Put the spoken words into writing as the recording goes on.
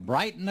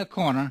right in the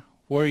corner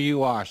where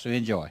you are, so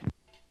enjoy.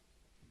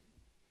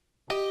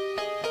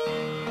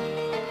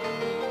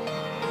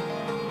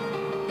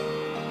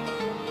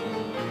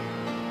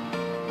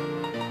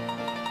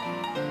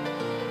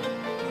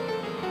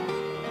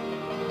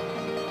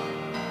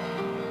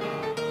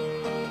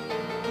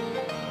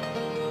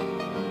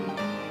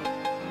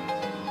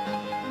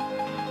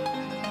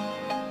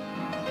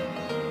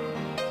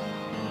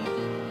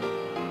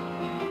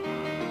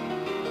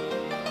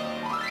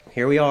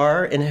 Here we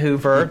are in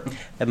Hoover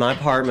at my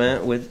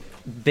apartment with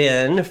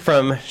Ben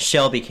from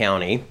Shelby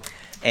County,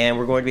 and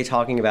we're going to be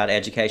talking about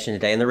education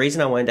today. And the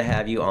reason I wanted to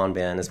have you on,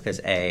 Ben, is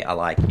because A, I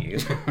like you,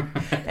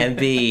 and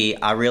B,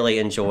 I really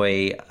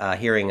enjoy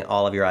hearing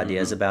all of your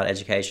ideas about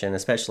education,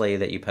 especially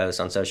that you post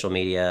on social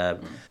media.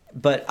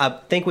 But I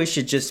think we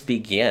should just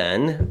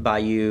begin by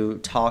you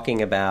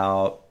talking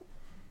about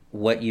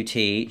what you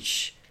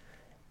teach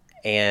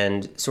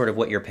and sort of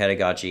what your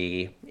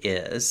pedagogy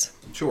is.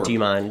 Sure. Do you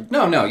mind?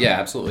 No, yeah,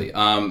 absolutely.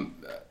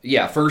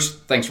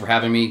 First, thanks for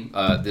having me.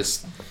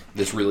 This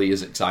really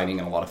is exciting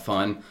and a lot of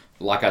fun.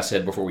 Like I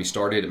said before we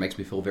started, it makes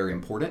me feel very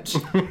important.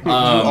 You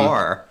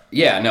are.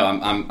 Yeah, no,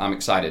 I'm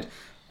excited.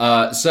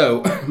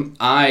 So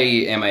I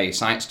am a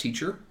science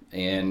teacher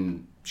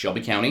in Shelby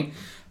County.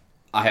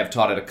 I have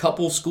taught at a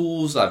couple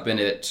schools. I've been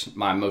at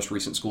my most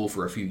recent school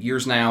for a few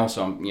years now,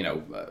 so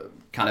I'm,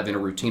 kind of in a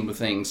routine with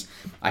things.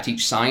 I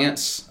teach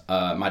science.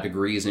 My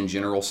degree is in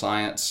general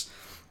science.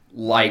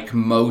 Like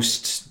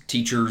most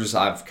teachers,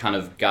 I've kind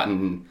of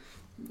gotten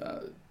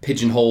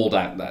pigeonholed,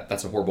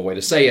 that's a horrible way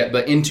to say it,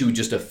 but into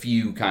just a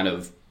few kind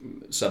of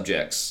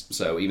subjects.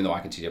 So even though I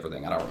can teach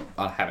everything,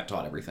 I haven't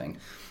taught everything.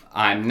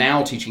 I'm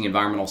now teaching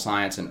environmental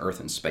science and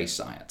earth and space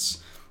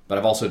science. But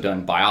I've also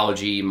done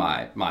biology,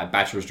 my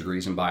bachelor's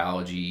degrees in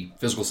biology,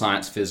 physical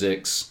science,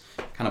 physics,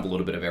 kind of a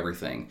little bit of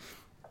everything.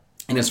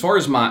 And as far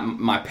as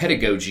my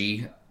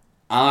pedagogy,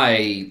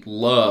 I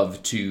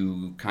love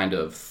to kind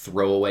of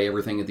throw away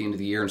everything at the end of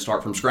the year and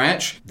start from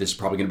scratch. This is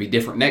probably going to be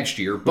different next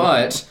year,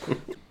 but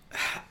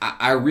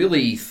I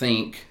really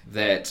think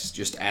that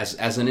just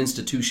as an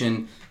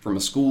institution, from a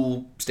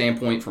school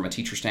standpoint, from a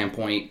teacher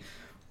standpoint,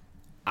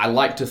 I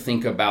like to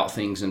think about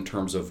things in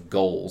terms of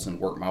goals and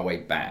work my way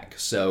back.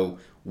 So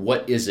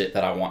what is it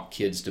that I want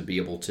kids to be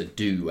able to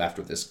do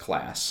after this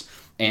class?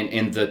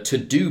 And the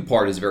to-do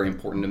part is very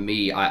important to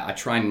me. I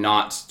try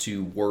not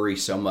to worry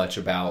so much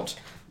about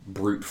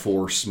brute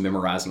force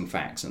memorizing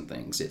facts and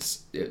things.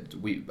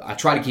 I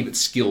try to keep it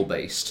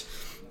skill-based.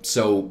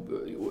 So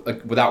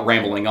without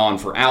rambling on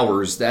for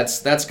hours,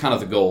 that's kind of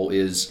the goal.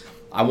 Is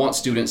I want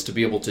students to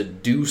be able to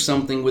do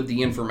something with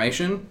the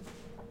information.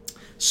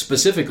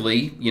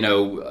 Specifically,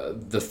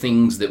 the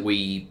things that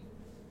we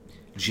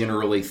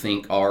generally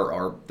think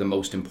are the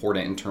most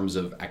important in terms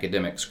of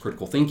academics: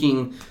 critical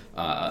thinking,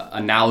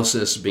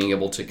 analysis, being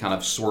able to kind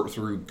of sort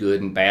through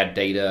good and bad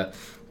data,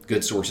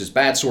 good sources,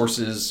 bad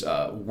sources,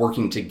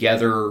 working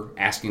together,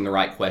 asking the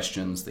right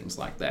questions, things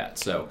like that.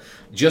 So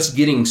just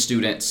getting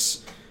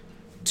students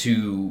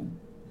to,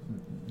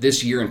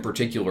 this year in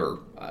particular,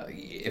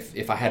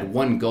 if I had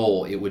one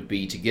goal, it would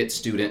be to get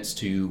students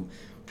to,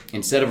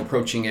 instead of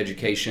approaching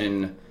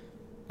education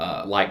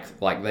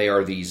like they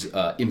are these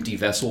empty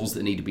vessels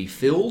that need to be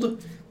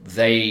filled,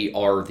 they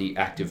are the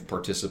active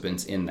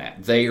participants in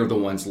that. They are the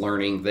ones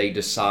learning. They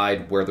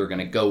decide where they're going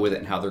to go with it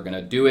and how they're going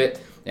to do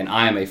it. And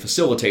I am a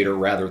facilitator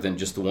rather than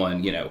just the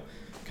one,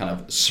 kind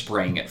of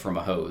spraying it from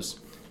a hose.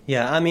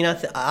 Yeah, I mean,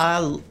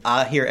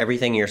 I hear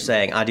everything you're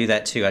saying. I do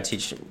that too. I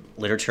teach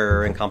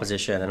literature and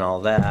composition and all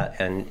that.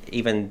 And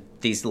even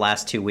these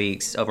last 2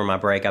 weeks over my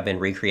break, I've been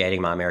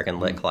recreating my American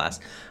Lit class.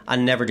 I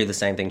never do the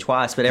same thing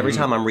twice, but every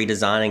time I'm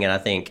redesigning it, I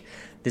think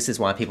this is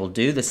why people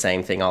do the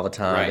same thing all the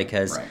time,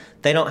 because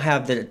they don't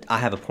have I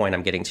have a point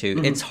I'm getting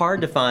to. It's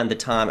hard to find the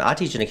time. I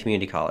teach in a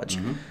community college.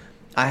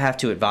 I have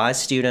to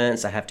advise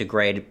students. I have to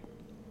grade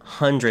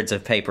hundreds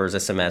of papers a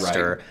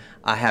semester.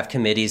 I have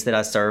committees that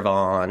I serve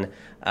on.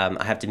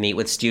 I have to meet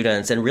with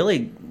students, and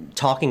really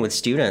talking with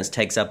students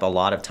takes up a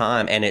lot of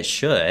time, and it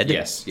should.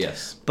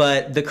 Yes.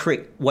 But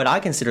what I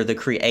consider the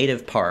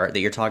creative part that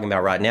you're talking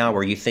about right now,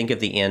 where you think of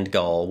the end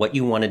goal, what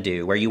you want to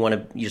do, where you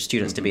want your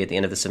students to be at the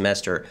end of the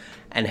semester,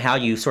 and how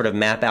you sort of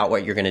map out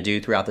what you're going to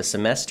do throughout the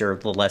semester,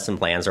 the lesson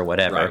plans or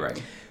whatever.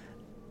 Right.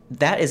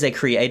 That is a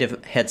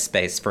creative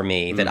headspace for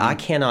me that I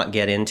cannot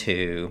get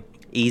into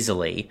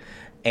easily.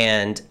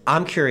 And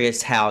I'm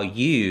curious how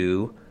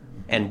you,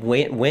 and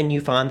when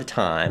you find the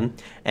time,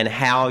 and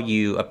how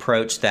you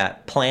approach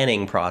that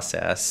planning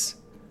process.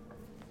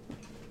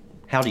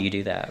 How do you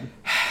do that?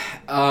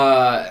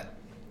 Or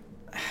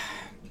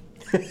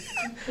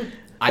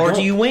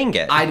do you wing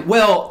it?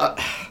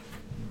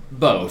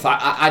 Both.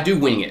 I do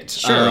wing it.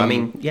 Sure,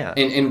 yeah.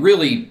 And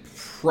really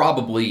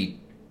probably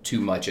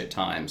too much at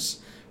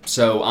times.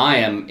 So I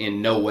am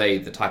in no way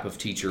the type of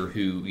teacher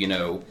who,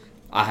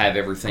 I have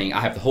everything. I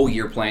have the whole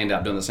year planned.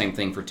 I've done the same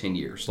thing for 10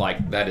 years.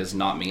 That is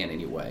not me in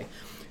any way.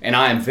 And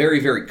I am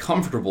very, very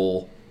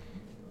comfortable.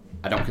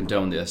 I don't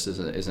condone this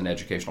as an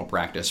educational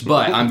practice,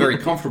 but I'm very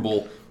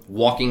comfortable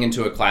walking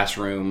into a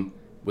classroom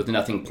with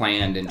nothing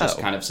planned and just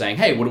Oh. kind of saying,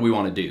 hey, what do we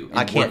want to do? And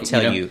I can't working,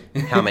 tell you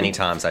how many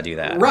times I do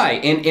that.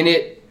 Right, and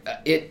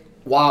it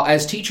while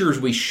as teachers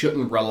we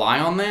shouldn't rely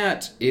on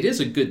that, it is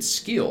a good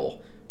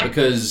skill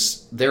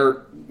because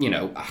they're,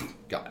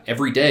 God,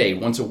 every day,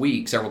 once a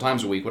week, several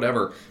times a week,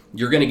 whatever,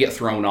 you're going to get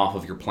thrown off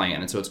of your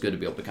plan, and so it's good to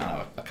be able to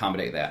kind of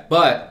accommodate that.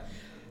 But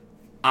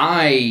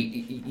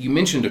you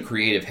mentioned a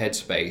creative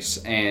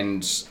headspace,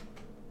 and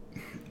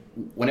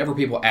whenever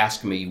people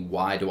ask me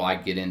why do I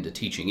get into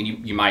teaching,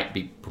 and you might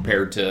be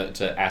prepared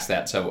to ask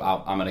that, so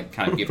I'm going to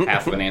kind of give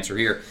half of an answer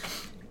here.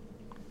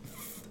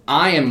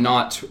 I am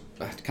not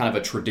kind of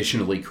a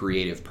traditionally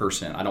creative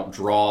person. I don't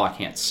draw, I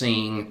can't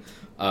sing,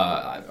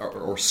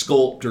 or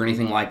sculpt or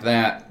anything like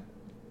that.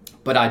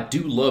 But I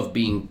do love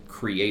being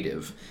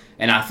creative.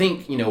 And I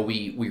think,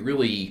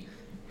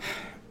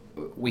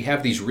 we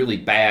have these really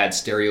bad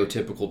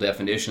stereotypical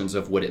definitions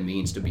of what it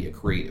means to be a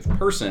creative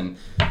person.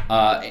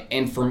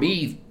 And for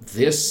me,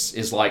 this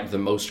is like the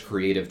most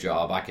creative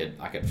job I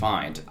could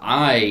find.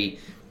 I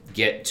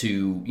get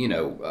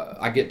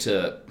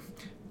to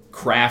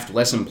craft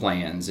lesson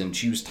plans and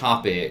choose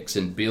topics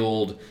and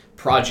build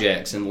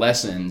projects and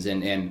lessons,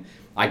 and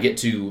I get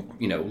to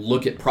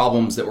look at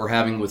problems that we're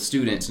having with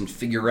students and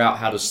figure out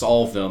how to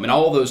solve them, and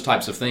all those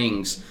types of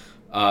things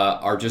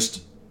are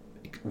just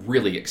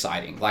really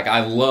exciting. Like,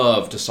 I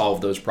love to solve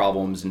those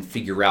problems and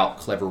figure out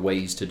clever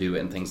ways to do it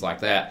and things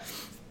like that.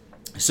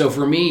 So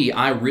for me,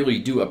 I really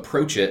do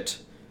approach it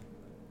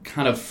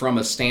kind of from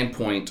a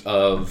standpoint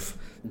of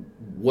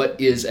what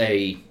is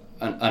an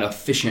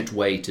efficient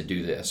way to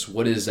do this?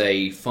 What is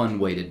a fun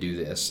way to do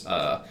this?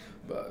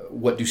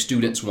 What do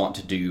students want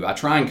to do? I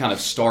try and kind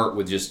of start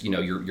with just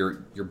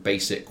your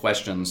basic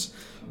questions,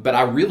 but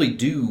I really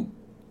do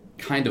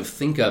kind of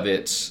think of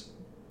it.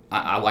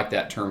 I like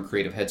that term,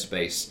 creative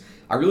headspace.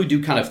 I really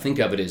do kind of think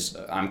of it as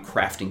I'm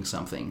crafting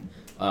something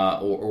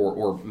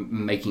or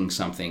making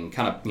something,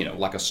 kind of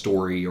like a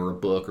story or a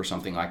book or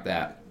something like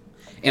that,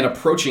 and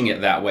approaching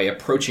it that way,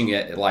 approaching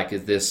it like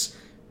this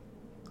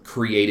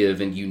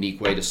creative and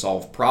unique way to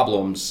solve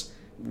problems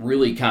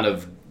really kind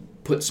of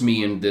puts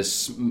me in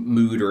this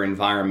mood or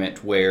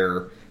environment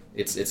where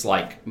it's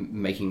like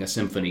making a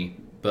symphony,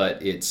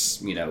 but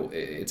it's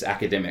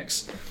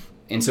academics.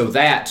 And so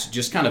that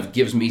just kind of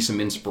gives me some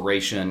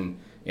inspiration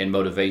and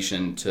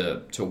motivation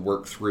to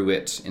work through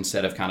it,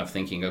 instead of kind of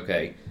thinking,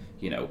 okay,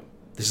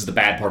 this is the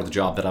bad part of the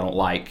job that I don't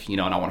like,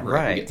 and I want to hurry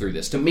up and get through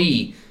this. To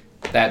me,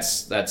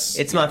 that's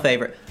it's my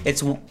favorite.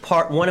 It's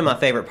one of my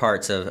favorite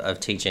parts of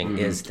teaching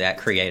is that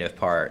creative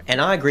part.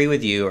 And I agree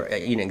with you.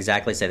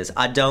 Exactly say this.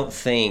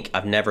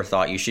 I've never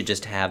thought you should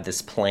just have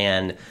this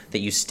plan that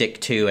you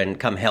stick to and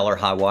come hell or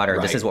high water.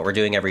 Right. This is what we're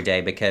doing every day,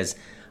 because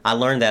I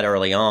learned that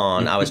early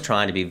on. I was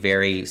trying to be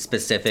very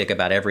specific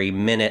about every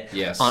minute.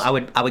 Yes. I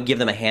would give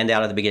them a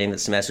handout at the beginning of the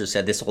semester that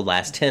said this will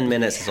last 10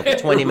 minutes, this will be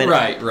 20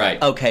 minutes.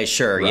 Right. Okay,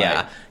 sure, Right.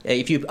 yeah.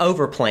 If you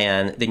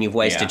overplan, then you've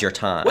wasted your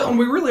time. Well, and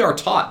we really are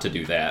taught to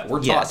do that. We're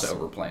taught Yes. to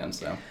overplan,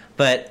 so.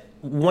 But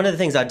one of the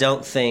things I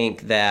don't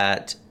think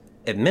that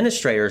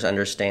administrators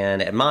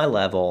understand at my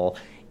level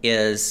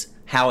is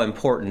how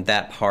important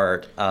that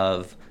part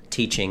of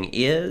teaching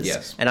is.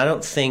 Yes. And I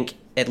don't think,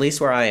 at least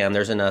where I am,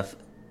 there's enough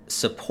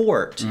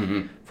support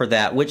for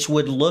that, which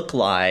would look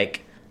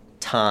like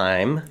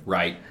time,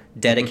 Right.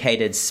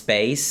 dedicated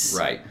space.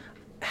 Right.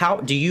 How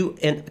do you,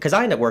 because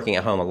I end up working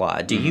at home a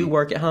lot. Do you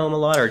work at home a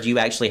lot, or do you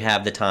actually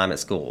have the time at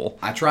school?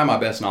 I try my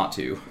best not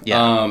to.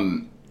 Yeah.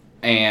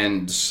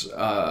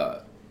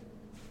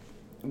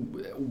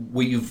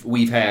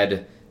 We've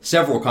had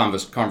several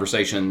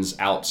conversations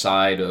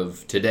outside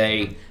of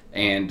today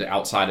and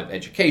outside of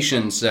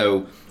education.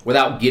 So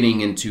without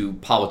getting into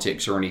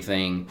politics or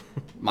anything,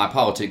 my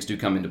politics do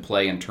come into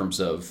play in terms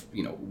of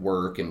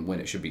work and when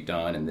it should be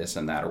done and this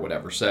and that or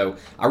whatever. So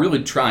I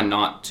really try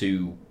not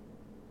to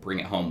bring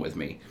it home with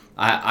me.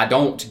 I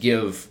don't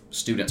give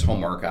students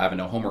homework. I have a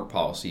no homework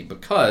policy,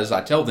 because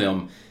I tell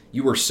them,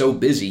 you are so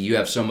busy, you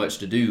have so much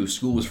to do.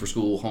 School is for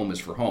school, home is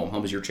for home.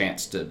 Home is your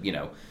chance to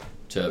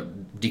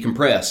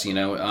decompress,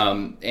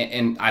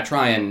 and I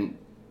try and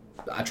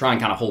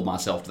kind of hold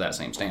myself to that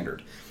same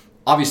standard.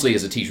 Obviously,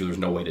 as a teacher, there's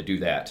no way to do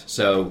that.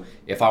 So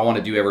if I want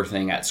to do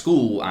everything at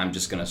school, I'm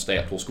just going to stay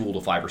up till school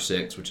till 5 or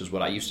 6, which is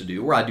what I used to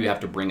do, or I do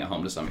have to bring it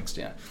home to some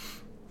extent.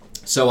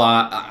 So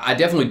I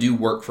definitely do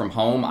work from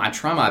home. I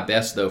try my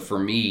best, though. For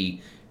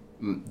me,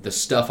 the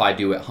stuff I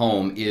do at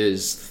home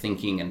is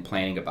thinking and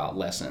planning about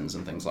lessons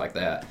and things like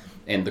that,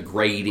 and the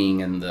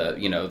grading and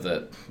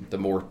the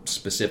more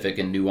specific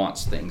and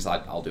nuanced things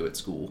I'll do at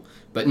school.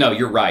 But no,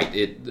 you're right.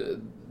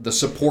 The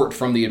support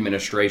from the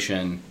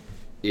administration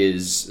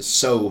is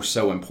so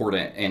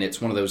important, and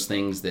it's one of those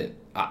things that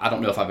I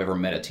don't know if I've ever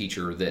met a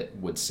teacher that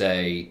would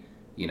say,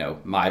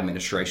 my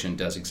administration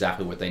does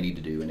exactly what they need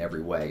to do in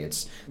every way.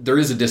 There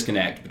is a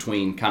disconnect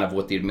between kind of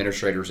what the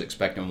administrators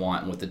expect and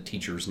want and what the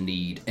teachers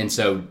need. And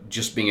so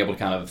just being able to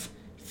kind of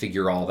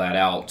figure all that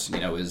out,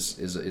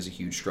 is a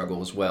huge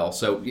struggle as well.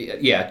 So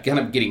yeah, kind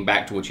of getting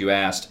back to what you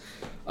asked,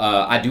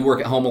 I do work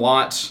at home a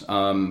lot,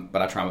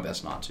 but I try my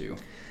best not to.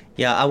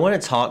 Yeah, I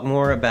want to talk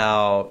more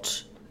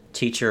about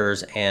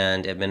teachers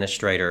and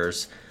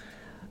administrators.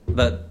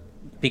 But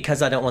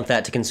because I don't want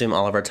that to consume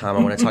all of our time, I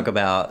want to talk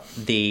about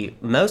the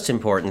most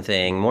important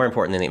thing, more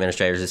important than the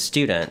administrators, is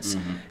students.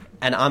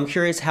 And I'm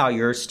curious how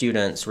your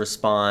students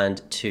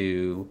respond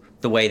to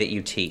the way that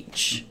you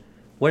teach.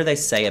 What do they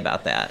say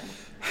about that?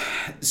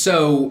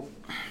 So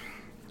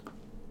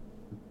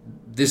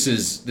this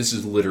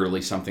is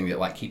literally something that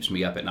like keeps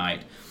me up at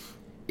night.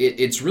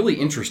 It's really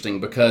interesting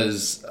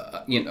because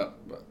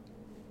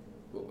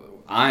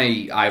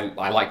I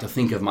like to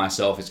think of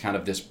myself as kind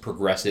of this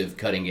progressive,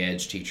 cutting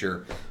edge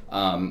teacher,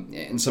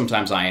 and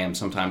sometimes I am,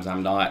 sometimes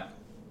I'm not.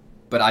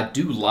 But I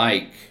do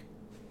like.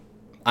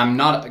 I'm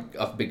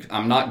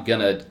not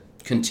gonna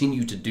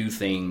continue to do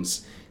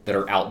things that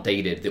are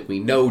outdated, that we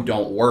know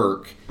don't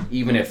work,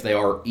 even if they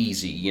are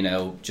easy,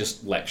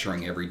 just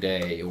lecturing every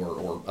day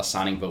or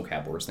assigning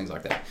vocab words, things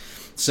like that.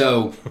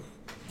 So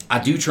I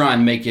do try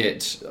and make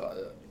it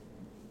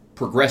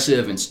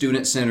progressive and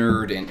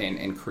student-centered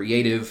and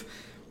creative.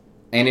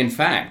 And in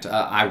fact,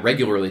 I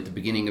regularly at the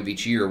beginning of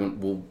each year,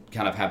 we'll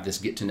kind of have this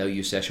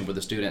get-to-know-you session with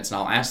the students, and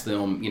I'll ask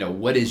them,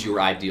 what is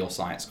your ideal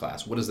science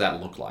class? What does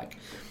that look like?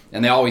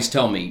 And they always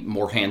tell me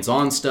more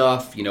hands-on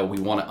stuff. We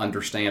want to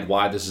understand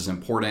why this is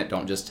important.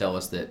 Don't just tell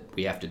us that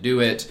we have to do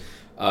it.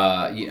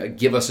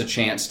 Give us a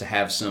chance to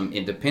have some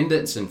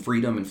independence and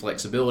freedom and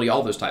flexibility,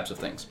 all those types of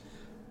things.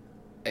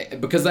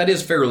 Because that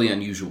is fairly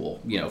unusual,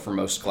 for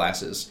most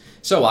classes.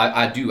 So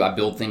I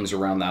build things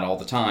around that all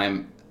the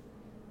time.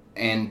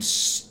 And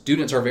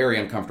students are very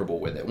uncomfortable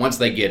with it once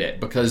they get it,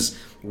 because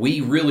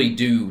we really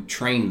do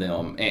train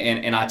them.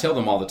 And I tell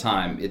them all the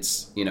time,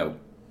 it's, a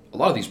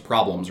lot of these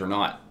problems are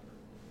not,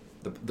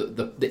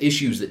 the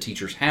issues that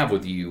teachers have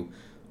with you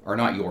are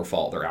not your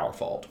fault, they're our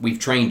fault. We've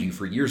trained you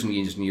for years and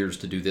years and years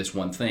to do this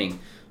one thing.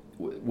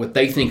 What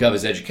they think of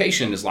as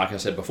education is, like I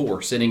said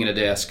before, sitting at a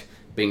desk,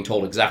 being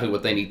told exactly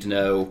what they need to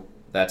know,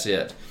 that's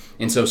it.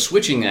 And so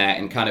switching that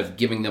and kind of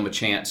giving them a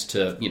chance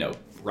to,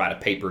 write a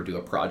paper, do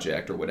a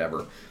project or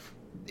whatever,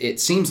 it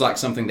seems like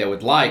something they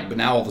would like, but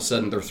now all of a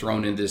sudden they're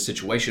thrown into this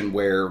situation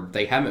where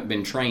they haven't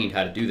been trained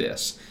how to do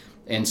this.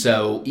 And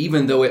so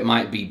even though it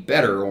might be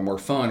better or more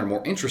fun or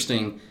more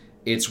interesting,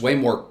 it's way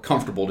more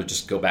comfortable to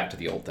just go back to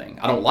the old thing.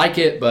 I don't like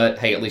it, but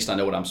hey, at least I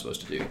know what I'm supposed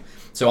to do.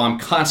 So I'm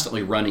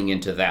constantly running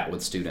into that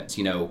with students,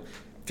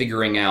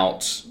 figuring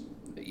out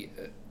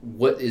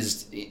what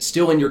is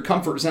still in your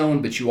comfort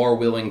zone, but you are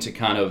willing to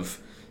kind of,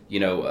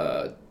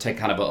 take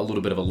kind of a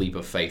little bit of a leap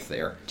of faith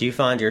there. Do you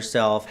find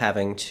yourself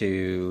having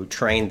to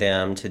train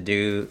them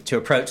to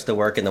approach the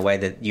work in the way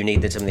that you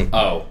need them to?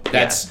 Oh,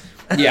 that's,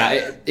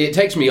 it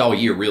takes me all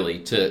year really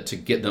to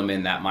get them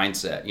in that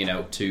mindset,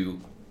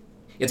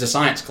 it's a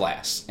science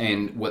class,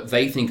 and what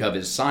they think of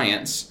as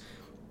science,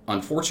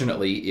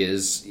 unfortunately,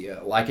 is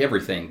like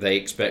everything. They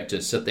expect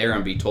to sit there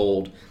and be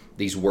told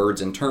these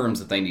words and terms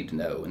that they need to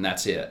know, and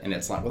that's it. And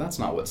it's like, well, that's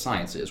not what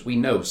science is. We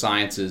know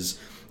science is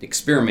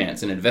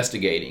experiments and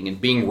investigating and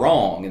being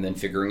wrong and then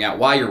figuring out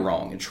why you're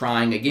wrong and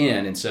trying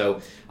again. And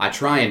so I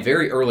try and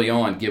very early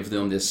on give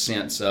them this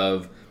sense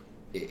of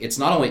it's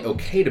not only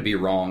okay to be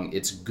wrong,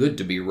 it's good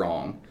to be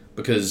wrong,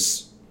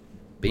 because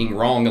being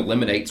wrong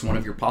eliminates one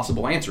of your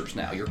possible answers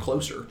now. You're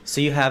closer. So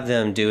you have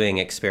them doing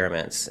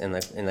experiments in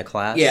the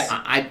class? Yeah,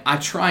 I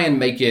try and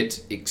make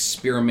it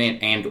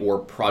experiment and or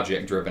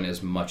project driven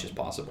as much as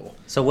possible.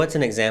 So what's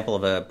an example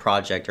of a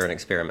project or an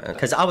experiment?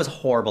 Because I was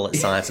horrible at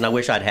science, and I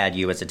wish I'd had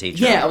you as a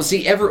teacher. Yeah, well,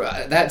 see,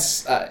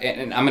 that's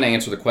and I'm going to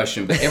answer the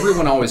question, but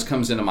everyone always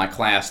comes into my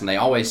class and they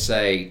always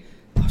say,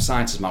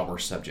 science is my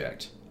worst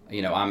subject.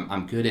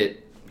 I'm good at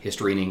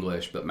history and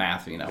English, but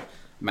math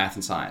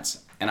and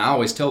science. And I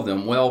always tell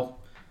them, well,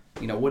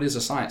 what is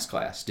a science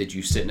class? Did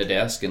you sit in a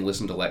desk and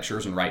listen to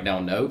lectures and write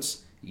down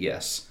notes?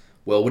 Yes.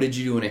 Well, what did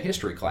you do in a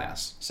history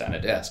class? Sat in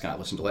a desk and I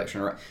listened to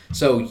lecture.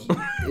 So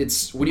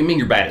it's, what do you mean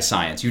you're bad at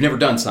science? You've never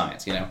done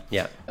science,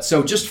 Yeah.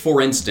 So just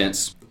for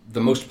instance, the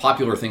most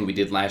popular thing we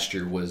did last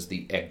year was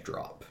the egg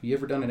drop. You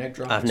ever done an egg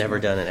drop? I've never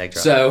done an egg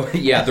drop. So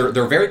yeah,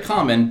 they're very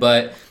common,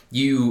 but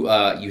you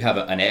have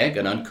an egg,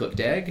 an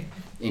uncooked egg,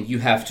 and you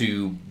have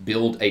to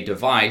build a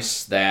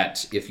device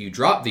that if you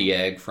drop the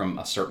egg from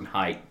a certain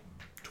height,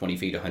 20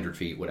 feet, 100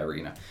 feet, whatever,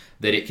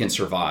 that it can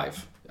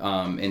survive.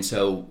 And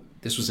so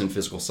this was in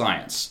physical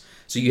science.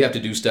 So you have to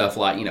do stuff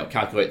like,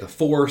 calculate the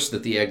force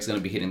that the egg's going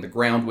to be hitting the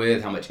ground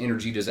with, how much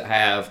energy does it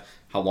have,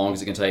 how long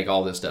is it going to take,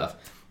 all this stuff.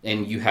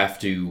 And you have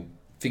to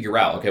figure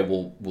out, okay,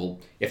 well,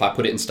 if I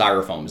put it in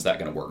styrofoam, is that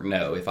going to work?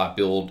 No. If I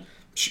build,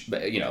 this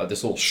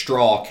little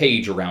straw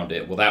cage around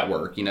it, will that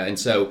work? And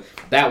so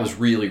that was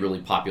really, really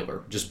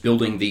popular, just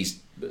building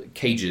these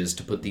cages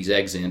to put these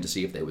eggs in to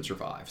see if they would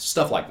survive.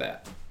 Stuff like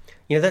that.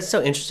 That's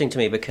so interesting to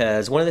me,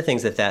 because one of the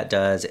things that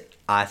does,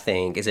 I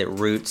think, is it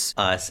roots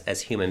us as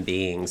human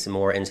beings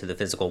more into the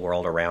physical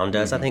world around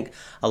us. I think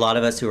a lot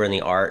of us who are in the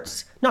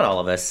arts, not all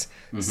of us,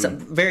 some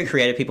very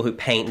creative people who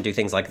paint and do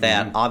things like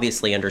that,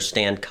 obviously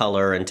understand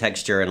color and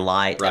texture and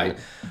light. Right.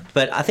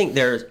 But I think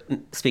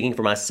speaking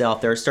for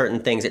myself, there are certain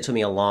things it took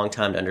me a long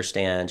time to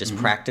understand, just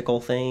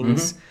practical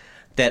things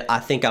that I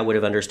think I would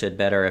have understood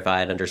better if I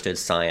had understood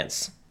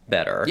science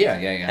better. Yeah.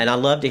 And I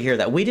love to hear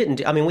that. We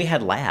didn't, we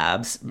had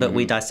labs, but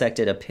we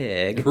dissected a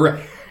pig.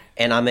 Right.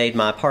 And I made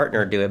my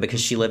partner do it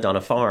because she lived on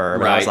a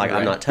farm. And I was like,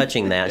 I'm not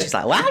touching that. She's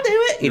like, well, I'll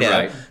do it.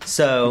 Right.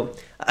 So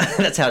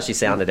that's how she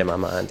sounded in my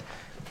mind.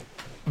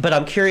 But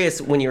I'm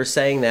curious, when you were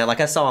saying that, like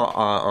I saw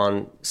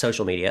on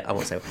social media, I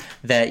won't say,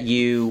 that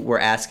you were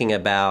asking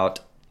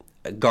about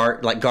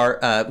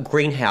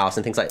greenhouse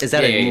and things like. Is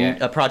that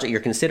a project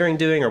you're considering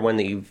doing, or one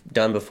that you've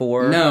done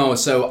before? No.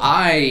 So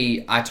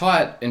I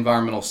taught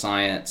environmental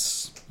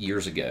science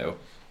years ago.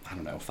 I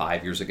don't know,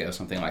 5 years ago,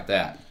 something like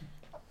that.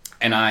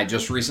 And I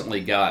just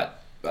recently got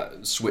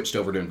switched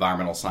over to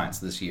environmental science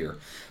this year.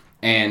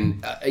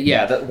 And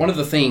one of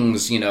the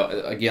things,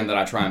 again, that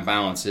I try and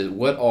balance is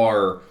what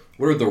are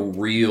the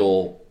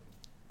real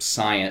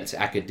science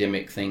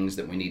academic things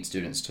that we need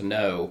students to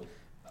know,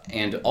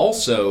 and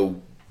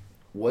also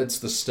what's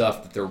the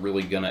stuff that they're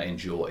really going to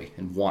enjoy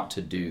and want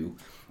to do,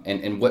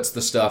 and what's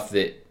the stuff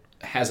that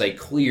has a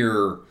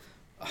clear,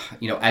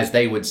 as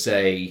they would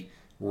say,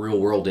 real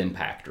world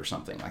impact or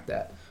something like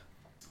that.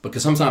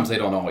 Because sometimes they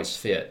don't always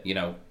fit.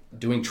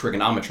 Doing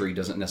trigonometry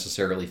doesn't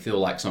necessarily feel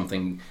like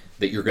something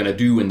that you're going to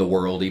do in the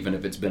world, even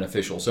if it's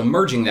beneficial. So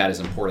merging that is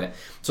important.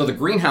 So the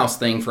greenhouse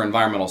thing for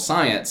environmental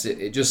science,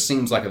 it just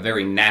seems like a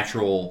very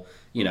natural,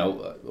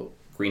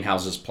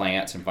 greenhouses,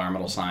 plants,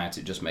 environmental science.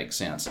 It just makes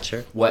sense.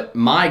 Sure. What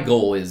my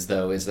goal is,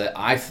 though, is that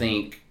I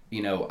think,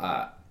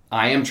 I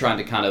am trying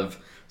to kind of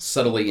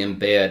subtly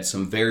embed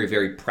some very,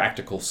 very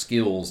practical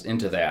skills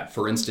into that.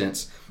 For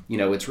instance,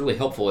 it's really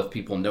helpful if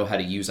people know how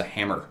to use a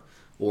hammer,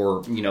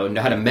 or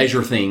know how to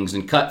measure things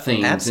and cut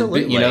things.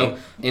 Absolutely.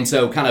 And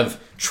so kind of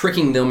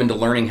tricking them into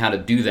learning how to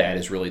do that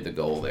is really the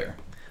goal there.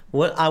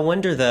 What I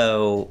wonder,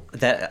 though,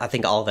 that I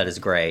think all of that is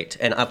great.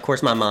 And of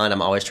course, my mind,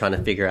 I'm always trying to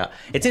figure out.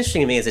 It's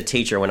interesting to me as a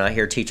teacher when I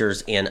hear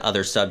teachers in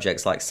other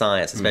subjects like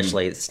science,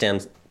 especially STEM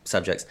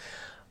subjects,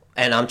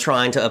 and I'm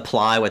trying to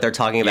apply what they're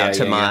talking about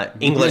to my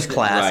English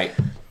class. Right.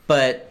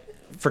 But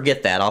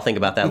forget that. I'll think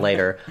about that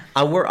later.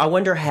 I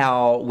wonder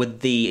how, with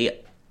the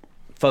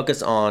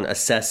focus on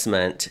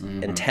assessment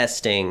and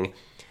testing,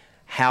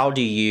 how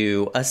do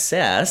you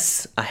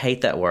assess? I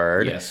hate that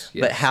word. Yes.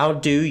 But how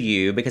do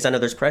you, because I know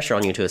there's pressure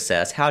on you to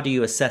assess, how do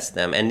you assess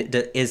them?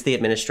 And is the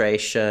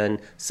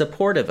administration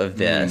supportive of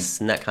this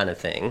and that kind of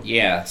thing?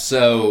 Yeah.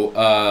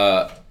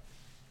 So,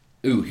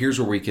 here's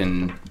where we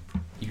can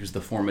use the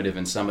formative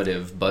and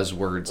summative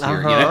buzzwords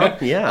here.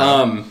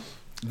 Yeah.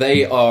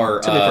 They are.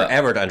 It took me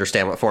forever to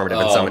understand what formative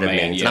and summative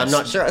means. Yes. And I'm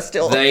not sure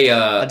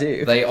I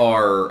do. They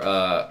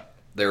are.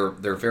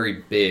 They're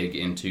very big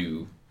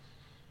into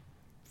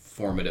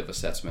formative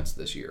assessments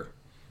this year,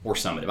 or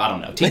summative. I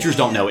don't know. Teachers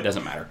don't know. It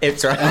doesn't matter.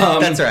 It's right.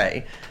 That's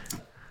right.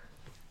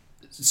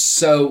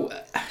 So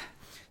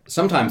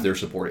sometimes they're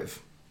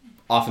supportive.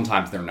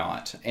 Oftentimes they're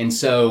not. And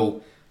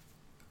so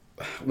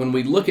when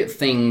we look at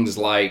things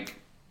like,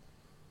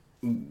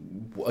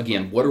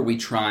 again, what are we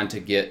trying to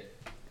get?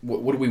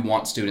 What do we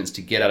want students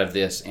to get out of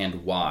this,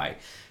 and why?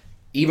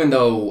 Even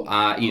though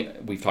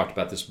we've talked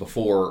about this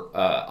before,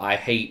 I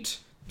hate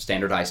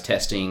standardized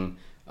testing,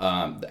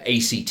 the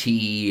ACT,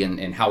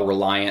 and how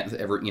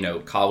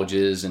reliant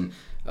colleges and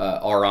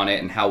are on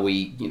it, and how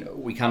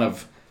we kind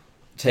of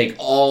take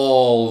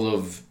all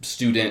of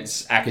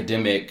students'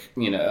 academic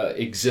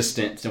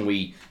existence and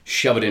we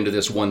shove it into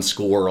this one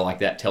score like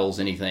that tells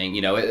anything.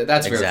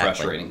 That's very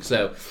frustrating.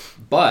 So,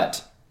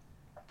 but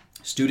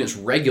students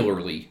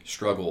regularly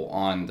struggle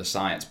on the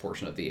science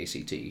portion of the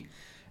ACT,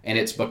 and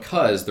it's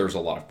because there's a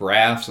lot of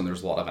graphs and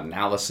there's a lot of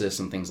analysis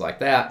and things like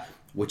that,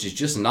 which is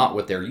just not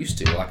what they're used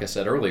to. Like I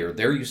said earlier,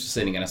 they're used to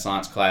sitting in a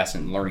science class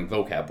and learning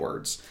vocab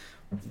words,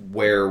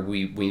 where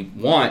we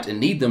want and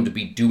need them to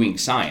be doing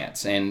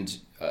science. And,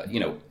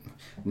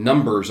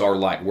 numbers are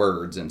like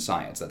words in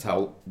science. That's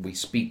how we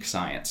speak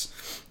science.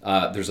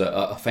 There's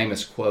a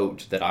famous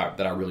quote that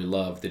I really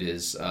love that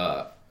is,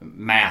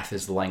 math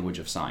is the language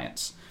of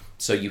science.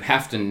 So you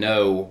have to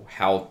know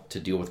how to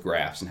deal with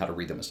graphs and how to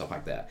read them and stuff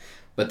like that.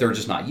 But they're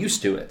just not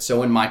used to it.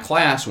 So in my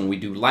class, when we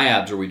do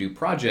labs or we do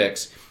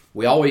projects,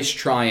 we always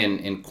try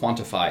and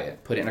quantify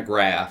it, put it in a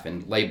graph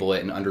and label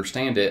it and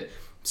understand it,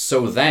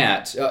 so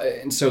that,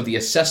 and so the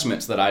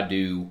assessments that I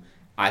do,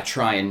 I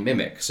try and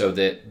mimic so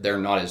that they're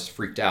not as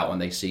freaked out when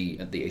they see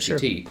the ACT. Sure.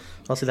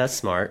 Also, that's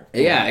smart.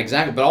 Yeah,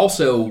 exactly. But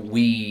also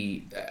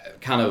we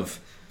kind of,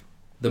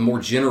 the more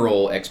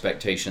general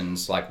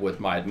expectations, like what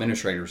my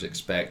administrators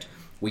expect,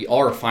 we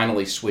are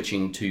finally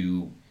switching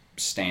to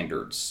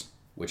standards,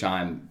 which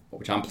I'm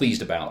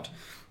pleased about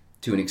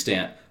to an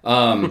extent.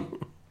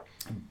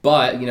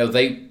 But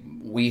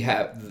we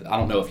have, I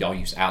don't know if y'all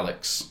use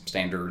ALEKS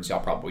standards. Y'all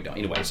probably don't.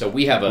 Anyway, so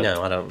we have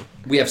No, I don't.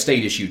 We have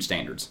state issued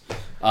standards.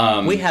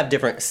 We have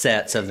different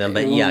sets of them,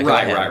 but yeah, go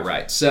ahead.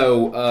 Right.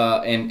 So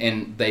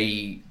and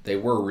they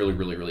were really,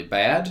 really, really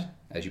bad,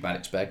 as you might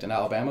expect in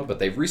Alabama, but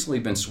they've recently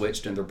been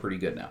switched and they're pretty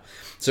good now.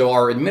 So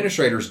our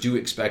administrators do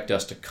expect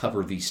us to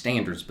cover these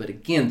standards, but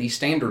again, these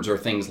standards are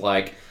things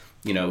like,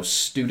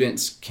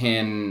 students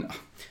can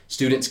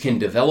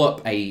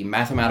develop a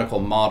mathematical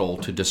model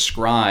to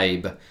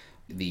describe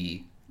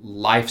the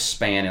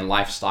lifespan and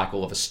life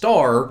cycle of a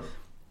star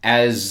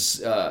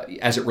as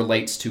it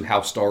relates to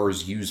how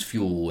stars use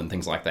fuel and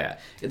things like that.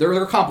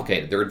 They're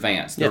complicated. They're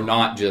advanced. They're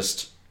not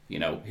just,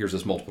 here's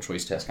this multiple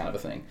choice test kind of a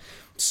thing.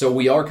 So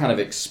we are kind of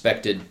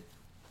expected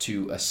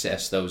to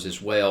assess those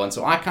as well. And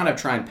so I kind of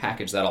try and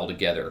package that all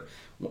together.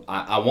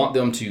 I want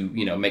them to,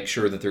 make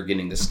sure that they're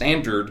getting the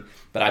standard,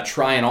 but I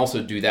try and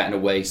also do that in a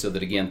way so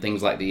that, again,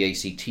 things like the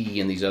ACT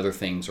and these other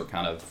things are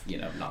kind of,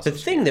 not so The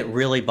thing that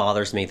really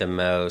bothers me the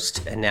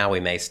most, and now we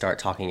may start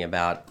talking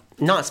about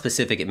not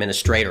specific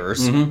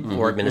administrators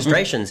or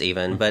administrations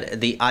even,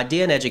 but the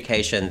idea in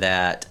education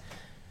that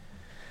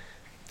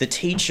the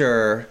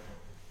teacher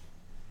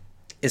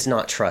is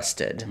not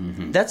trusted.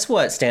 That's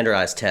what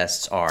standardized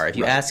tests are. If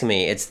you ask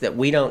me, it's that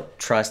we don't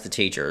trust the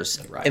teachers.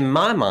 Right. In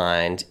my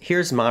mind,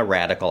 here's my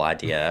radical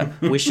idea.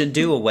 We should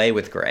do away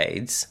with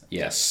grades.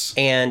 Yes.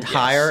 And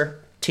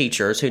hire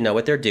teachers who know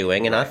what they're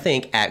doing. And I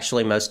think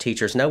actually most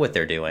teachers know what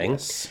they're doing.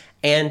 Yes.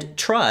 And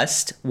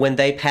trust when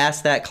they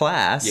pass that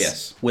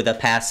class with a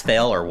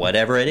pass-fail or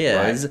whatever it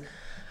is,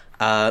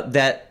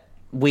 that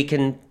we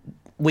can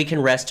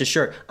rest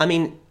assured. I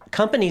mean,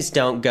 companies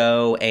don't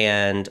go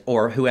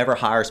or whoever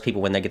hires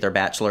people when they get their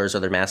bachelor's or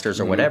their master's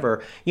or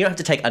whatever, you don't have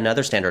to take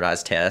another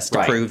standardized test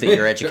to prove that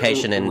your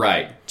education and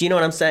do you know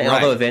what I'm saying?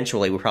 Although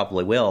eventually we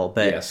probably will,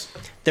 but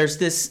there's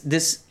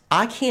this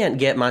I can't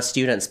get my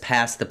students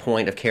past the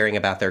point of caring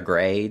about their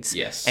grades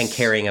and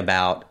caring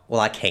about,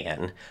 I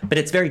can, but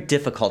it's very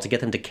difficult to get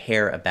them to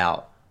care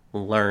about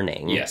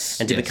learning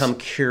and to become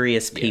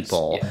curious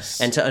people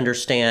and to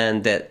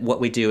understand that what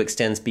we do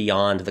extends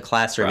beyond the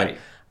classroom. And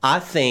I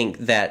think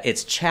that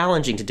it's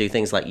challenging to do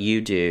things like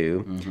you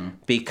do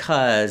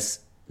because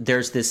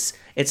there's this,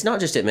 it's not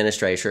just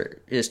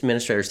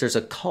administrators, there's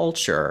a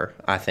culture,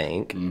 I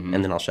think, and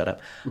then I'll shut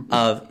up,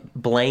 of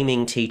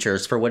blaming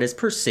teachers for what is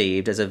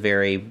perceived as a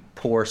very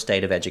poor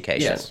state of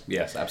education.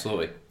 Yes,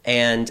 absolutely.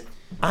 And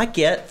I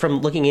get from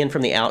looking in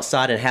from the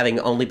outside and having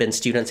only been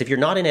students, if you're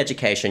not in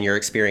education, your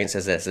experience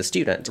is as a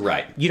student.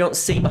 Right. You don't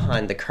see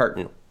behind the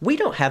curtain. We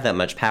don't have that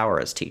much power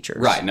as teachers.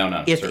 Right,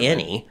 no. If certainly.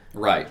 any.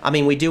 Right. I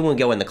mean, we do when we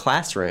go in the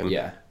classroom.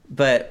 Yeah.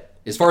 But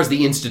as far as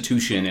the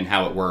institution and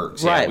how it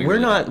works. Right. We we're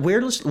really not, we're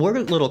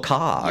little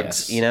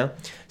cogs,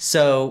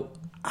 So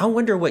I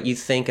wonder what you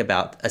think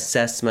about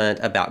assessment,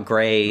 about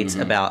grades,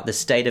 about the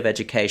state of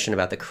education,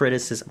 about the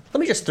criticism.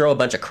 Let me just throw a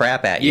bunch of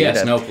crap at you.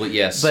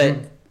 Yes. But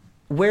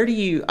where do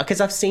you, because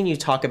I've seen you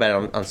talk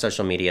about it on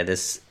social media,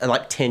 this,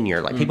 like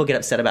tenure, like people get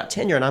upset about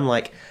tenure, and I'm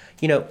like,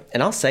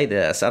 and I'll say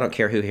this, I don't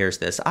care who hears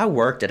this, I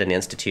worked at an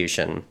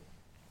institution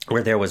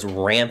where there was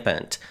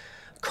rampant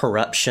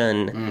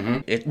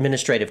corruption,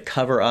 administrative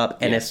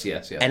cover-up, and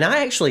and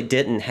I actually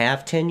didn't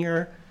have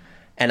tenure,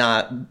 and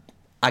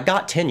I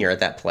got tenure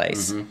at that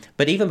place,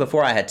 but even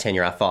before I had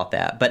tenure, I fought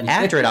that. But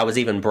after it, I was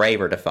even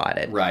braver to fight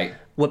it. Right.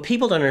 What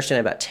people don't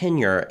understand about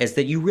tenure is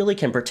that you really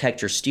can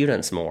protect your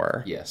students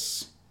more.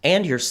 Yes.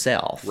 And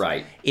yourself.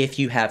 Right. If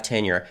you have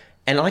tenure.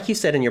 And like you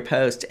said in your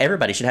post,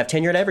 everybody should have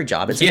tenure at every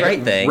job. It's a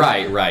great thing.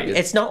 Right.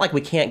 It's not like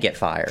we can't get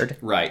fired.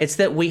 Right. It's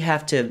that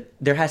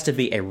there has to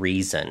be a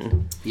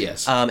reason.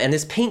 Yes. And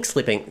this pink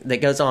slipping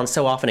that goes on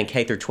so often in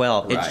K through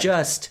 12, it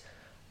just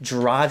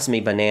drives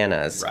me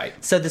bananas. Right.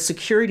 So the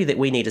security that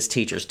we need as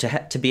teachers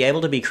to be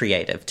able to be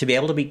creative, to be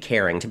able to be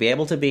caring, to be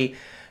able to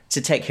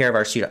take care of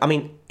our students. I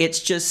mean,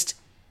 it's just,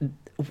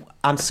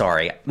 I'm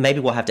sorry, maybe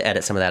we'll have to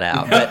edit some of that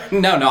out. But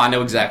no, I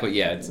know exactly.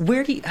 Yeah.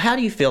 How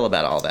do you feel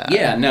about all that?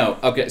 Yeah, no.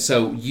 Okay,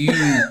 so you,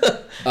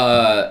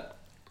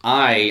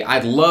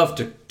 I'd love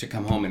to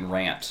come home and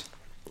rant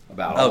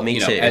about. Oh, me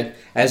too.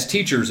 As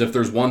teachers, if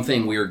there's one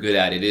thing we are good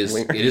at, it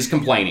is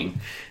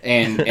complaining,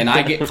 and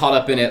I get caught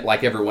up in it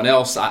like everyone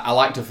else. I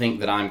like to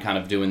think that I'm kind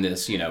of doing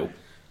this,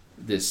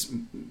 this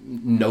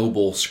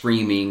noble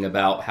screaming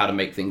about how to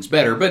make things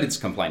better, but it's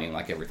complaining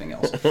like everything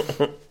else.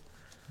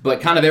 But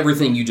kind of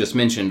everything you just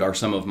mentioned are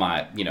some of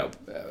my,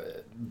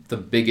 the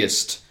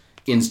biggest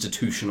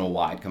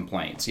institutional-wide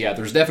complaints. Yeah,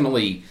 there's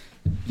definitely,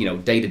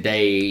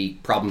 day-to-day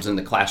problems in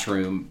the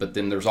classroom, but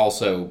then there's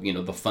also,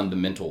 the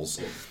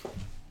fundamentals.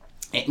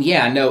 And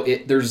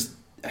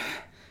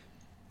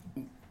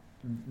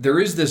there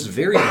is this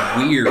very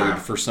weird,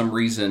 for some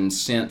reason,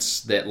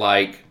 sense that,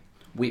 like,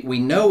 we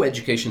know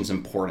education's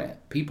important.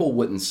 People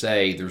wouldn't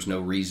say there's no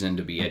reason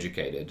to be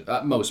educated.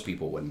 Most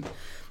people wouldn't.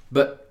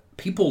 But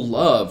people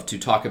love to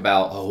talk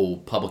about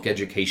public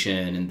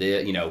education and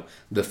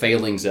the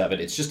failings of it.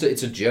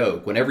 It's a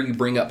joke. Whenever you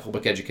bring up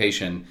public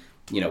education,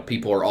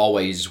 people are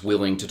always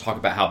willing to talk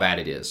about how bad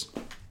it is.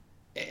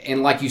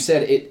 And like you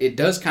said, it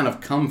does kind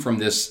of come from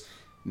this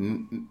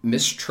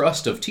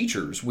mistrust of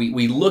teachers.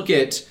 We look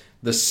at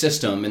the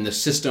system, and the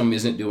system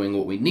isn't doing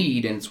what we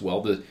need, and it's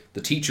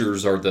the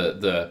teachers are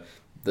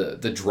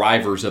the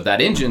drivers of that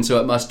engine, so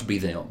it must be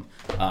them.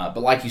 But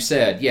like you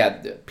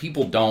said,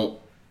 people don't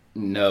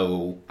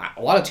know.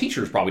 A lot of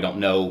teachers probably don't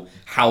know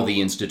how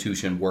the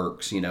institution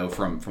works,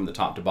 from the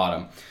top to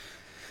bottom.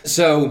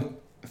 So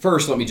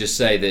first, let me just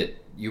say that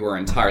you are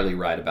entirely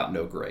right about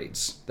no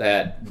grades.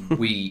 That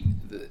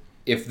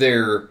if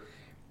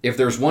if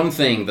there's one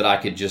thing that I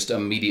could just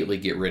immediately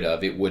get rid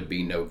of, it would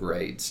be no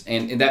grades.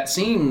 And that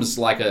seems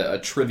like a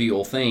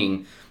trivial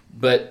thing,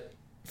 but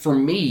for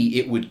me,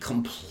 it would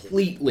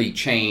completely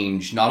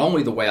change not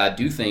only the way I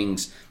do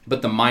things,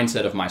 but the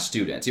mindset of my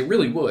students. It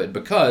really would,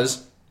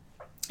 because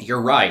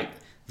you're right.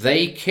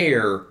 They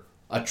care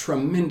a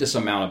tremendous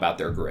amount about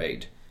their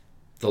grade.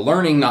 The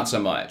learning, not so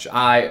much.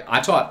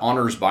 I taught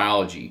honors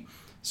biology.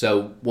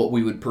 So what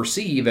we would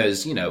perceive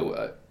as,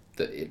 the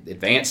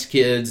advanced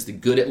kids, the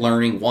good at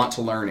learning, want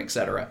to learn,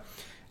 etc.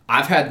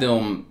 I've had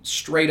them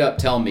straight up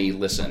tell me,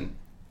 listen,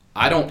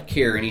 I don't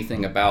care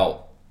anything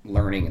about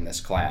learning in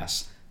this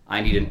class. I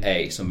need an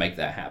A, so make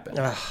that happen.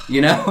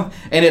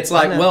 And it's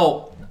like,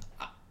 well,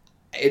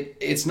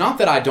 it's not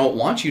that I don't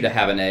want you to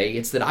have an A,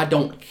 it's that I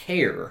don't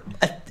care.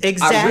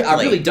 Exactly.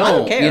 I really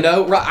don't. I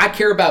don't care. I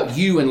care about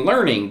you and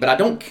learning, but I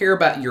don't care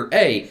about your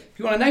A. If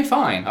you want an A,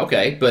 fine.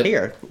 Okay, but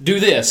here, do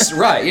this.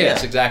 Right,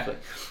 yes, Yeah. Exactly.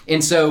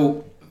 And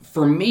so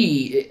for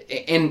me,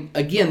 and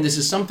again, this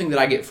is something that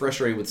I get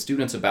frustrated with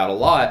students about a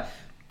lot,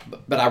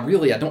 but I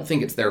don't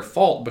think it's their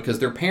fault, because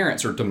their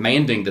parents are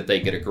demanding that they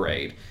get a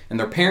grade, and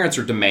their parents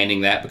are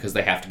demanding that because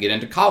they have to get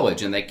into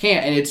college and they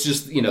can't, and it's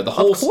just, the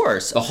whole, of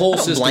course, the whole I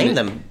don't system. blame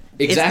them.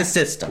 Exactly. It's the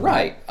system.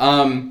 Right.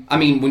 I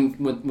mean,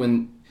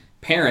 when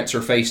parents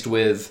are faced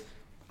with,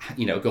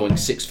 going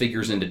 6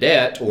 figures into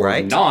debt or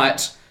Right.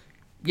 not,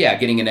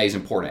 getting an A is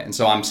important. And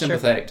so I'm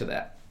sympathetic to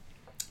that.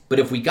 But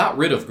if we got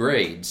rid of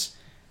grades,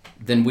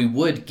 then we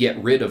would get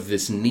rid of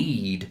this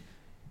need,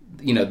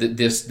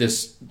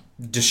 this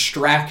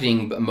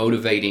distracting,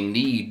 motivating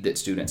need that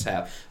students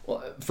have.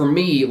 Well, for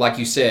me, like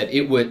you said,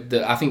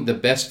 I think the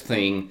best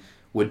thing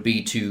would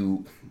be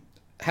to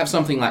have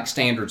something like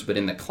standards, but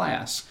in the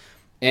class.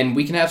 And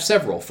we can have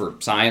several for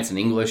science and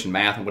English and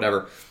math and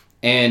whatever.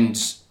 And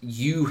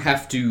you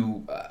have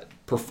to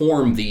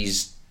perform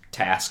these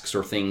tasks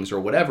or things or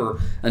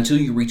whatever until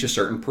you reach a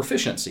certain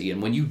proficiency.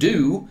 And when you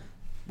do,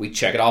 we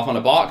check it off on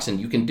a box, and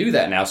you can do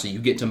that now, so you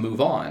get to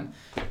move on.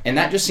 And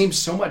that just seems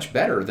so much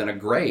better than a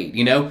grade.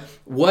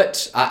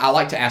 I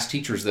like to ask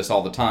teachers this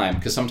all the time,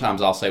 because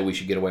sometimes I'll say we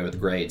should get away with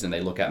grades, and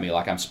they look at me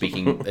like I'm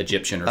speaking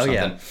Egyptian or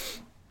something.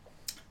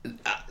 Yeah.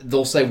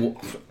 They'll say,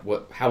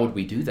 well, how would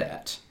we do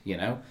that?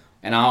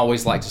 And I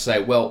always like to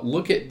say, well,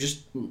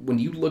 when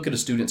you look at a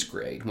student's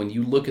grade, when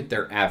you look at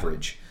their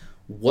average,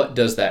 what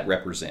does that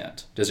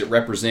represent? Does it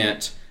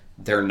represent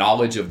their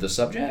knowledge of the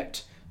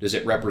subject? Does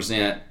it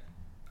represent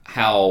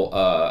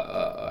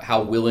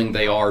how willing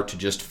they are to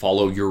just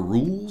follow your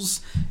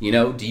rules?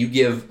 Do you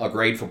give a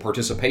grade for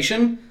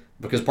participation?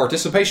 Because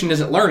participation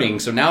isn't learning,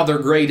 so now their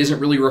grade isn't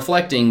really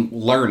reflecting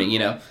learning,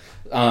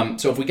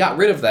 So if we got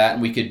rid of that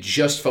and we could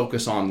just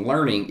focus on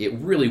learning, it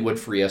really would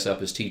free us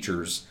up as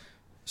teachers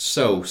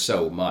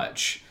so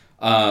much.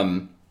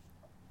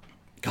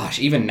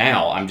 Even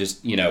now, I'm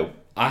just,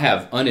 I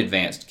have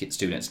unadvanced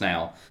students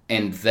now,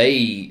 and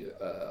they,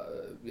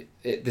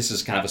 this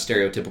is kind of a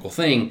stereotypical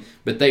thing,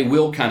 but they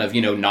will kind of,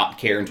 not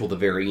care until the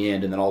very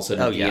end, and then all of a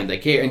sudden at the end they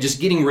care. And just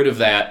getting rid of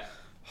that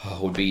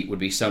would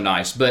be so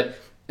nice. But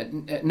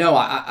no,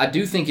 I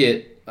do think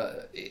it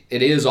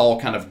is all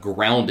kind of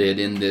grounded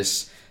in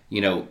this,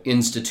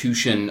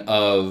 institution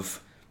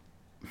of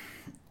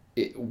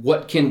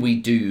what can we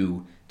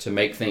do to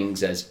make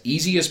things as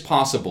easy as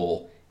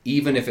possible,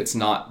 even if it's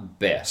not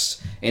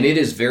best. And it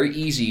is very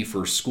easy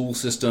for school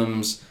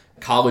systems,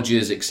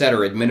 colleges,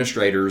 etc.,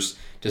 administrators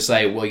to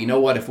say, well, you know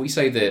what, if we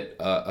say that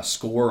a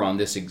score on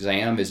this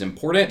exam is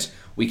important,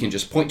 we can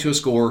just point to a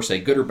score, say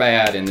good or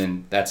bad, and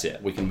then that's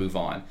it. We can move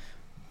on.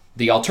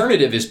 The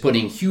alternative is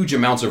putting huge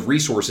amounts of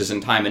resources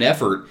and time and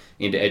effort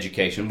into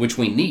education, which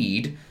we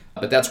need,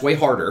 but that's way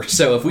harder.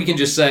 So if we can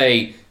just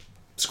say,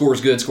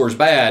 score's good, score's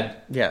bad,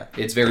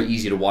 it's very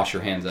easy to wash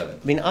your hands of it.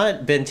 I mean,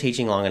 I've been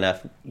teaching long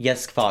enough.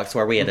 Yes, Fox,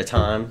 were we at a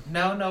time?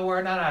 No,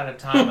 we're not out of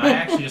time. I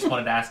actually just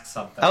wanted to ask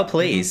something. Oh,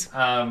 please.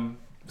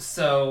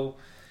 So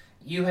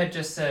you had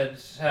just said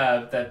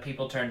that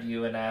people turn to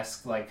you and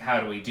ask, how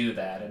do we do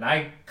that? And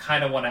I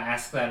kind of want to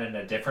ask that in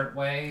a different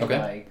way.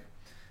 Okay.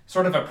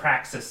 Sort of a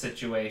praxis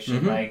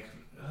situation. Mm-hmm.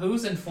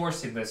 Who's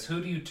enforcing this?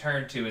 Who do you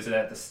turn to? Is it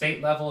at the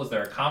state level? Is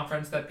there a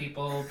conference that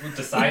people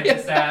decide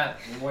this at?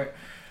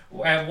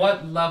 At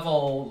what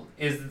level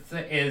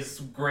is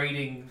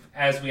grading,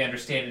 as we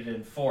understand it,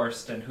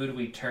 enforced, and who do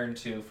we turn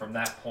to from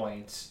that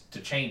point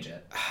to change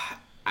it?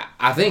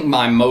 I think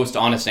my most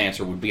honest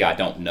answer would be I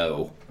don't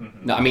know.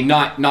 Mm-hmm. No, I mean,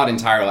 not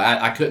entirely.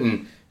 I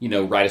couldn't,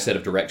 write a set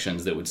of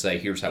directions that would say,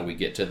 here's how we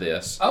get to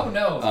this. Oh,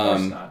 no, of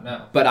course not,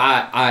 no. But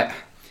I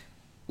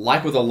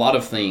like with a lot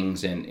of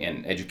things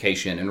in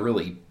education, and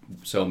really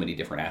so many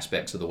different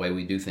aspects of the way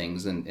we do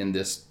things in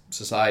this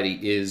society,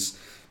 is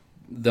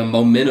the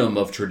momentum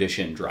of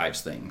tradition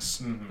drives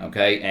things. Mm-hmm.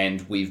 Okay,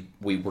 and we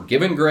were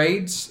given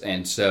grades,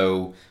 and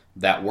so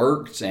that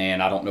worked,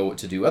 and I don't know what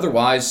to do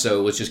otherwise,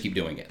 so let's just keep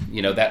doing it.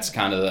 That's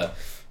kind of the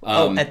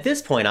at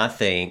this point, I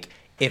think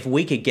if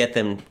they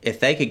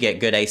could get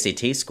good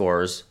ACT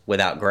scores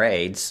without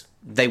grades,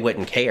 they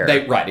wouldn't care.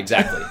 Right,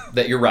 exactly.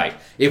 That you're right.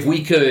 If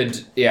we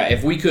could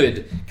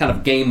kind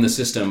of game the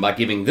system by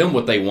giving them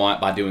what they want,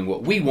 by doing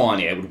what we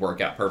want, it would work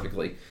out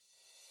perfectly.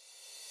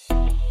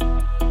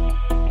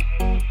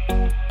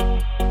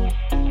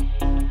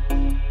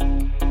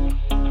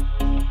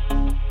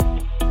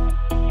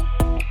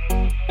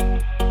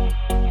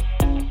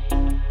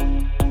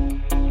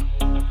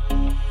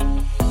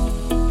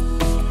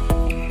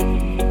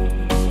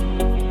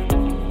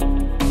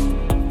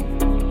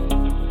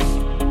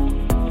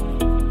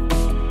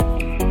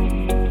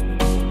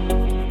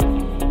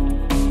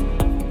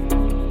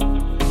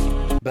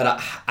 But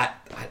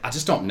I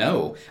just don't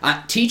know.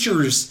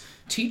 Teachers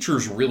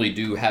really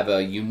do have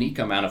a unique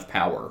amount of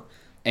power,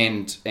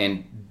 and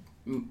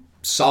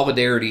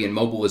solidarity and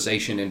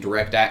mobilization and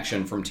direct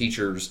action from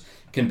teachers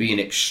can be an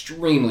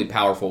extremely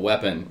powerful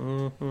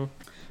weapon. Mm-hmm.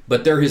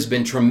 But there has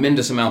been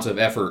tremendous amounts of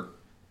effort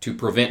to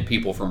prevent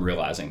people from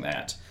realizing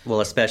that. Well,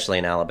 especially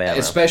in Alabama.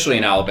 Especially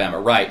in Alabama,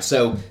 right.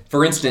 So,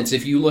 for instance,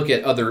 if you look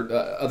at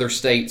other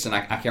states, and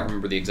I can't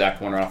remember the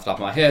exact one right off the top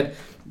of my head,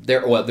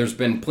 there's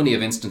been plenty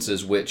of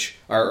instances which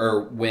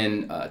are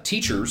when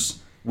teachers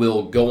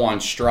will go on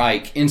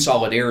strike in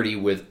solidarity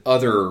with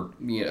other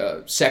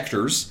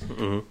sectors,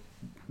 mm-hmm.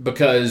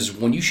 because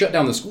when you shut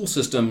down the school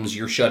systems,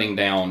 you're shutting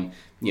down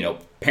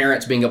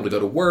parents being able to go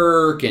to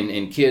work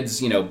and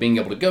kids being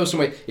able to go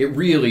somewhere. It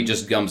really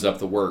just gums up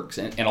the works,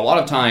 and a lot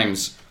of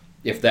times,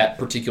 if that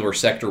particular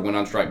sector went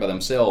on strike by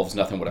themselves,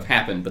 nothing would have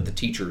happened, but the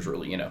teachers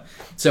really,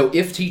 So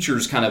if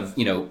teachers kind of,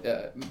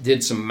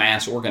 did some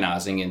mass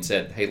organizing and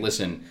said, hey,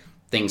 listen,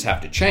 things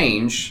have to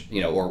change,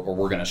 or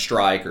we're going to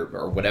strike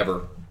or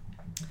whatever,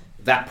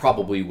 that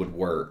probably would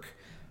work.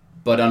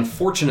 But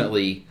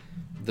unfortunately,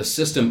 the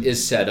system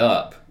is set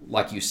up,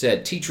 like you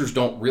said, teachers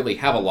don't really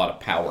have a lot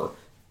of power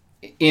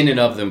in and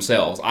of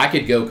themselves. I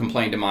could go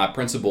complain to my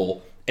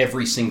principal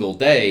every single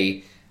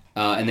day,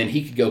 and then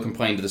he could go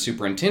complain to the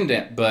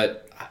superintendent,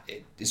 but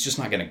it's just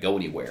not going to go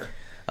anywhere.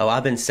 Oh,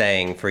 I've been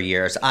saying for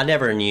years, I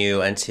never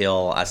knew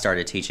until I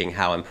started teaching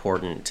how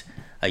important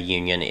a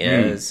union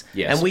is.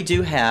 Yes. And we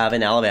do have,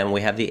 in Alabama,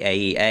 we have the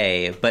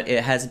AEA, but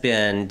it has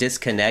been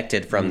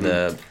disconnected from mm-hmm.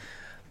 the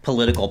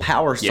political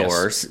power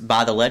source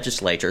by the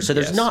legislature. So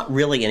there's not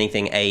really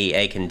anything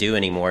AEA can do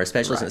anymore,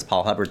 especially since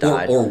Paul Hubbard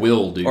died. Or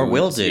will do. Or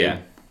will do. Yeah.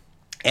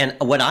 And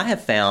what I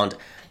have found...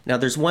 Now,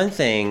 there's one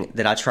thing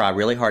that I try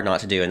really hard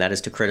not to do, and that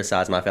is to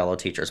criticize my fellow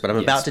teachers. But I'm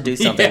about to do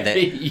something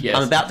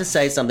I'm about to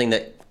say something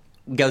that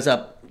goes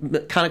up,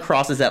 kind of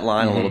crosses that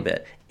line mm-hmm. a little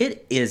bit.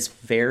 It is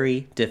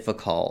very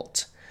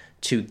difficult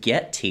to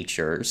get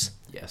teachers,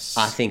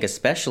 I think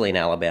especially in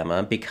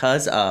Alabama,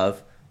 because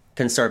of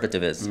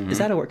conservatism. Mm-hmm. Is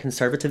that a word,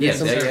 conservatism?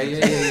 Yes.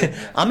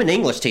 Yeah. I'm an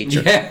English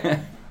teacher.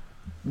 Yeah.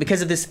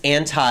 Because of this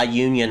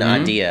anti-union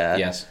mm-hmm.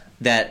 idea.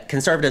 That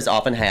conservatives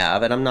often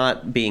have, and I'm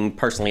not being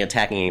personally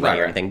attacking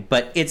anybody or anything,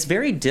 but it's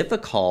very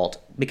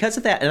difficult because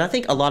of that, and I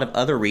think a lot of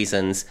other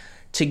reasons,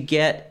 to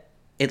get,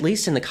 at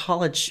least in the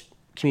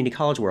community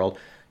college world,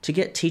 to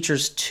get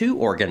teachers to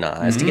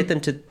organize, mm-hmm. to get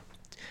them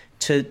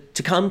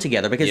to come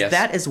together, because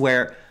that is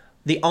where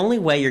the only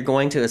way you're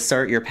going to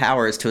assert your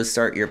power is to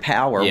assert your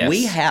power.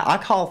 Yes. I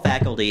call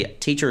faculty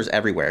teachers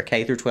everywhere,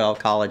 K through 12,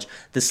 college,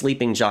 the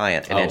sleeping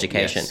giant in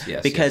education.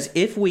 Because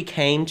if we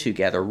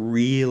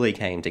really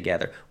came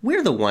together,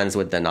 we're the ones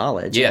with the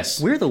knowledge.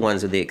 Yes. We're the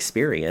ones with the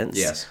experience.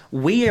 Yes.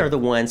 We are the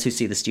ones who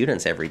see the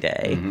students every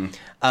day.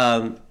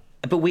 Mm-hmm.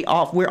 But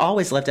we're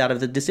always left out of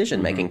the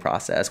decision-making mm-hmm.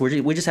 process.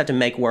 We just have to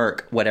make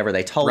work whatever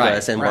they told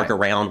us and work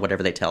around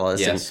whatever they tell us.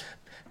 Yes. And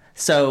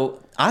so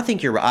I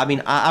think you're right. I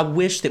mean, I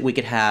wish that we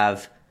could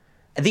have...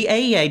 The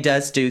AEA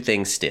does do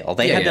things still.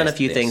 They have done a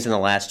few things in the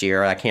last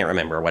year. I can't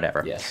remember,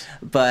 whatever. Yes.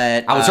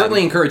 But I would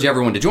certainly encourage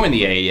everyone to join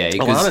the AEA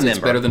because it's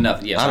better than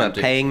nothing. Yes, I'm a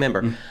paying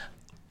member.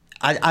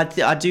 Mm-hmm.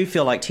 I do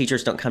feel like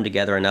teachers don't come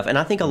together enough. And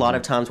I think a lot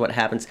of times what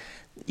happens...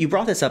 You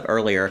brought this up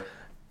earlier.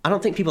 I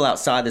don't think people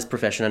outside this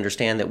profession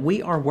understand that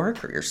we are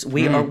workers.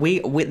 We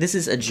this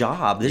is a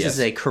job. This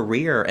is a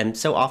career. And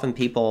so often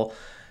people...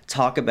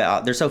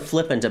 they're so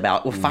flippant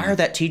about, well, fire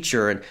that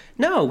teacher. And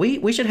no,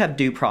 we should have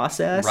due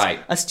process.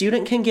 Right. A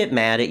student can get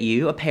mad at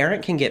you. A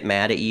parent can get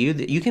mad at you.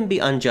 You can be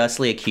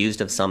unjustly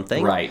accused of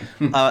something. Right.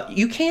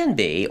 You can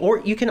be. Or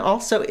you can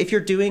also, if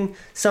you're doing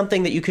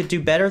something that you could do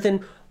better,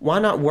 then why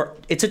not work?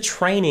 It's a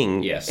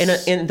training. Yes.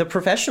 In the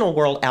professional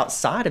world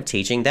outside of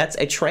teaching, that's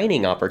a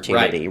training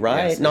opportunity,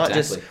 right? Yes, not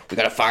exactly. just, we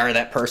got to fire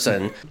that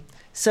person.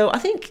 So I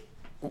think...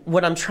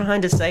 What I'm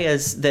trying to say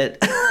is that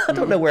I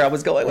don't know where I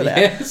was going with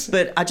that,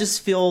 but I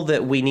just feel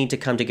that we need to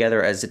come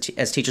together as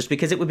teachers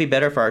because it would be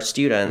better for our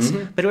students,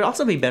 mm-hmm. but it would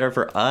also be better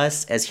for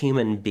us as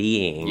human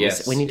beings.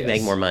 Yes, we need to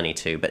make more money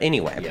too. But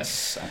anyway,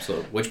 yes,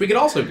 absolutely, which we could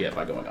also get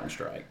by going on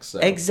strike. So.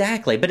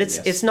 Exactly, but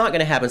it's not going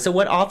to happen. So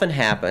what often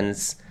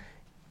happens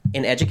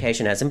in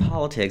education, as in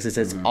politics, is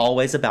it's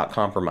always about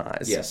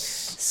compromise. Yes.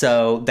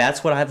 So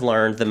that's what I've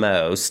learned the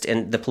most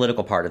in the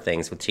political part of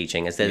things with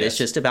teaching is that it's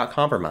just about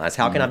compromise.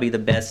 How can I be the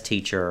best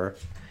teacher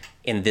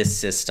in this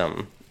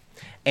system?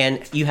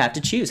 And you have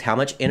to choose how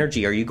much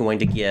energy are you going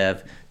to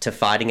give to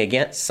fighting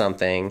against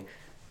something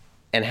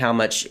and how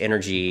much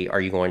energy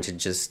are you going to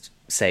just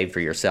save for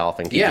yourself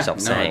and keep yourself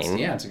sane?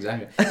 It's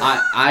exactly.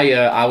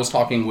 I was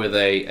talking with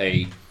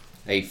a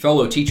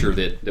fellow teacher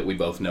that we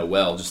both know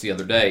well just the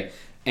other day,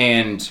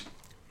 and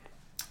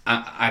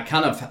I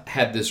kind of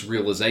had this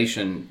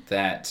realization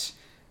that,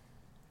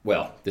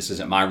 well, this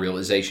isn't my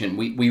realization.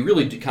 We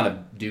really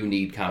do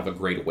need kind of a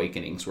great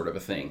awakening sort of a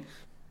thing.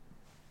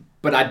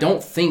 But I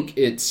don't think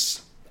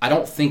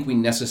we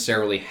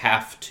necessarily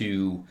have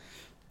to,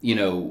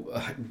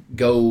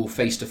 go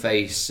face to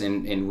face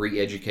and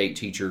re-educate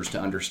teachers to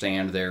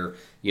understand their,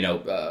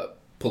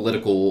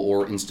 political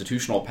or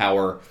institutional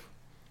power,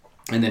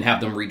 and then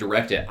have them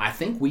redirect it. I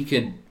think we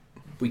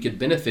could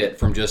benefit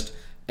from just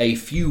a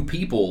few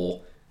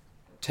people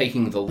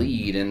taking the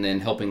lead and then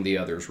helping the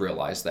others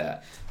realize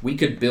that. We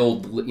could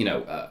build,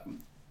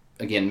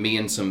 again, me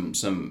and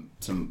some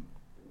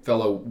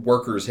fellow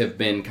workers have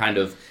been kind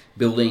of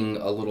building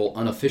a little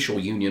unofficial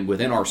union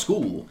within our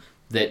school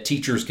that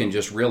teachers can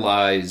just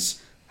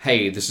realize,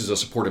 hey, this is a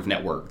supportive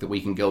network that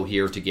we can go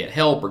here to get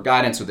help or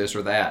guidance or this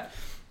or that.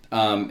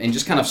 And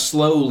just kind of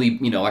slowly,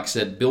 like I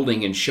said,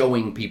 building and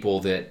showing people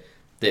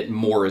that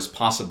more is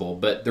possible.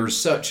 But there's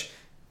such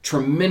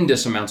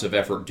tremendous amounts of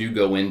effort do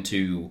go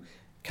into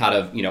kind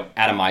of,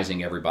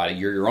 atomizing everybody.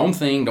 You're your own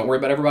thing. Don't worry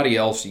about everybody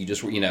else. You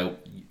just, worry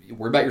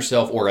about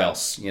yourself or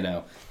else,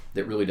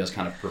 that really does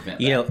kind of prevent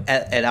that.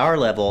 At our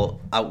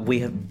level, we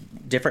have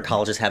different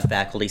colleges have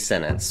faculty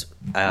senates,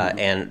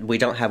 and we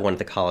don't have one at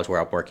the college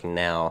where I'm working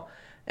now.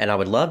 And I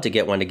would love to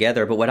get one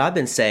together. But what I've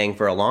been saying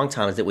for a long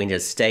time is that we need a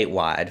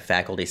statewide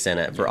faculty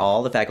senate for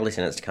all the faculty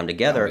senates to come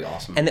together. That'd be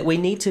awesome. And that we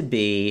need to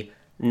be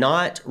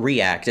not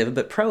reactive,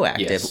 but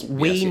proactive. Yes.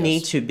 We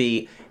need to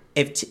be...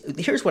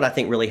 Here's what I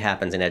think really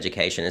happens in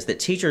education is that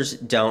teachers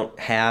don't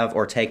have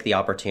or take the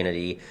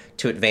opportunity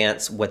to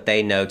advance what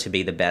they know to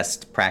be the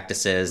best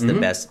practices, the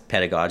best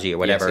pedagogy or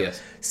whatever.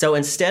 Yes. So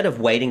instead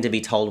of waiting to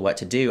be told what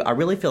to do, I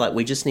really feel like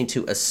we just need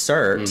to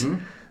assert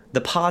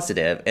the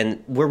positive.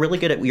 And we're really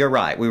good at, you're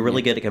right, we're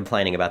really good at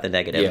complaining about the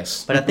negative.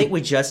 Yes. But I think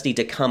we just need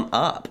to come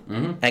up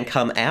and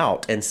come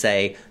out and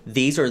say,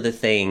 these are the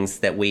things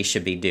that we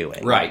should be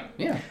doing. Right,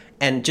 yeah.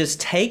 And just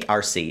take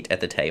our seat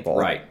at the table.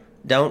 Right.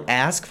 Don't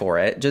ask for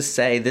it. Just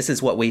say, this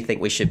is what we think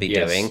we should be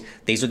doing.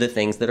 These are the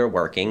things that are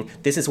working.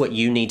 This is what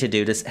you need to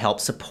do to help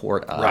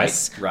support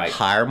us. Right.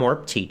 Hire more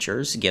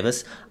teachers. Give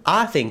us...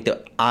 I think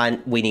that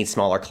we need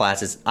smaller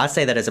classes. I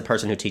say that as a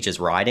person who teaches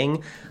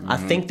writing. I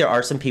think there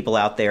are some people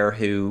out there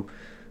who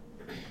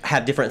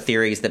have different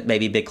theories that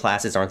maybe big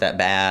classes aren't that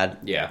bad.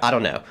 Yeah. I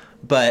don't know.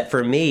 But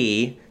for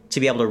me, to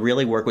be able to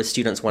really work with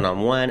students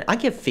one-on-one, I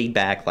give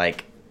feedback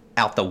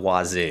out the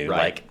wazoo,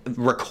 right.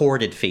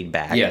 Recorded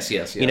feedback. Yes.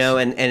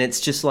 And it's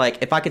just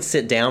if I could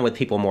sit down with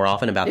people more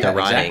often about their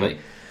writing,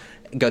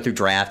 go through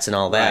drafts and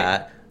all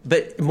that, right.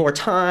 But more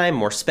time,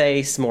 more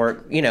space,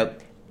 more,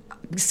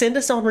 send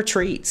us on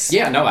retreats.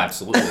 Yeah, no,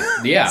 absolutely.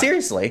 Yeah.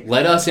 Seriously.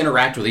 Let us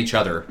interact with each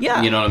other.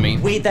 Yeah. You know what I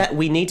mean?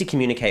 We need to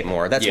communicate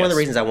more. That's one of the Yes.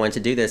 reasons I wanted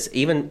to do this.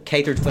 Even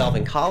K through 12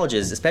 in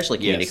colleges, especially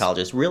community Yes.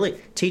 colleges, really,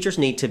 teachers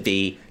need to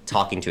be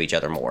talking to each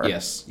other more.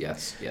 Yes.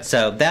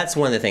 So that's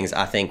one of the things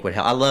I think would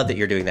help. I love that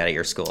you're doing that at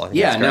your school. I think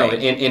Yeah, that's no,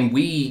 great. and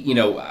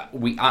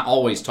we, I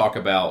always talk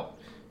about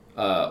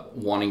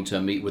wanting to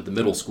meet with the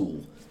middle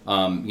school,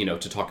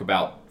 to talk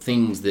about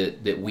things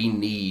that we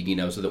need,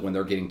 so that when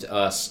they're getting to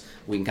us,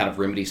 we can kind of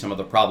remedy some of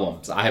the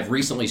problems. I have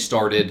recently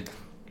started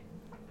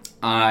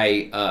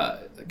kind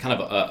of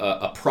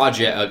a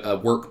project, a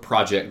work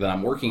project that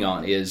I'm working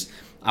on is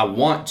I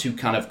want to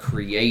kind of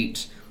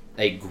create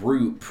a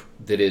group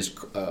that is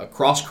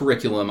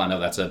cross-curriculum. I know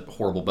that's a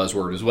horrible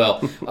buzzword as well,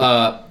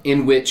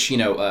 in which,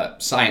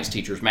 science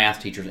teachers,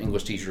 math teachers,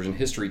 English teachers, and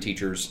history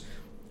teachers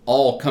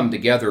all come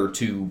together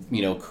to,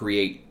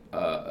 create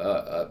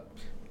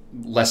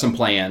lesson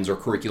plans or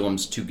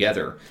curriculums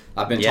together.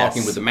 I've been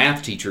talking with the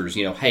math teachers,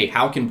 hey,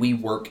 how can we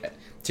work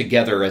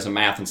together as a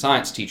math and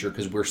science teacher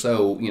because we're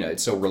so,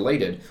 it's so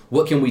related.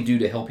 What can we do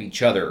to help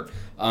each other?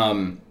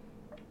 We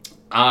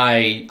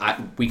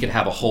could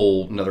have a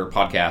whole another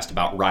podcast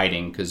about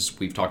writing because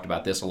we've talked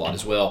about this a lot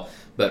as well.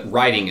 But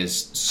writing is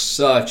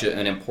such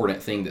an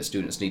important thing that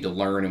students need to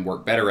learn and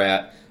work better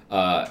at,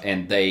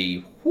 and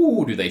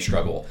do they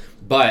struggle.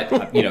 But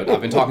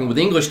I've been talking with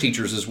English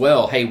teachers as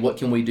well. Hey, what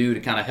can we do to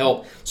kind of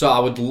help? So I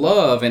would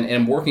love, and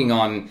I'm working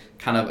on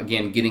kind of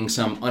again getting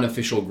some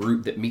unofficial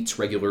group that meets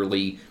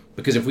regularly.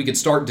 Because if we could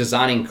start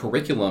designing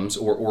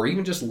curriculums or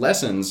even just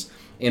lessons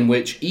in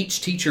which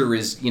each teacher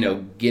is,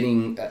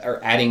 getting or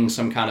adding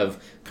some kind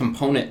of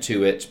component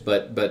to it,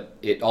 but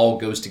it all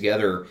goes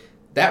together,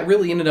 that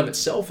really in and of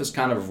itself is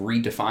kind of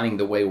redefining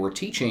the way we're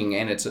teaching,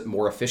 and it's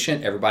more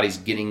efficient. Everybody's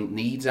getting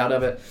needs out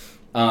of it.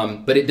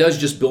 But it does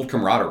just build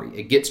camaraderie.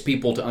 It gets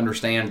people to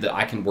understand that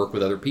I can work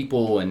with other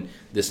people and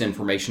this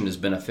information is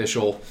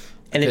beneficial.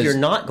 And if you're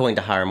not going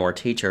to hire more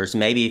teachers,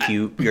 maybe if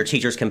your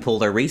teachers can pull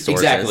their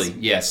resources. Exactly,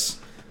 yes,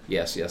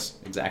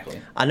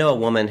 exactly. I know a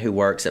woman who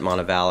works at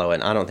Montevallo,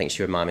 and I don't think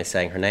she would mind me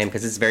saying her name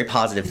because it's a very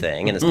positive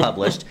thing and it's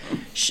published.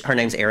 Her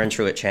name's Erin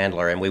Truitt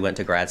Chandler, and we went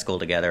to grad school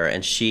together,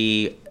 and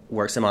she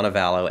works in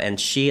Montevallo, and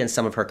she and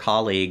some of her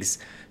colleagues,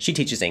 she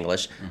teaches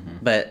English,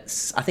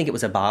 but I think it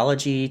was a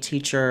biology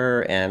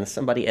teacher and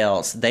somebody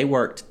else. They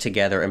worked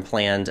together and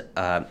planned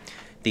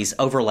these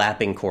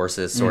overlapping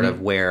courses, sort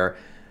of, where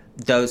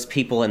those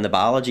people in the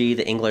biology,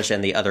 the English,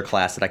 and the other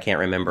class that I can't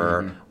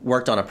remember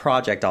worked on a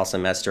project all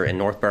semester in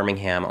North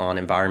Birmingham on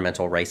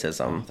environmental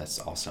racism. That's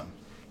awesome.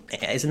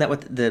 Isn't that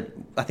what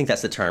I think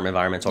that's the term,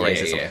 environmental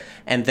racism. Yeah.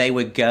 And they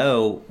would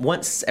go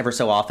once ever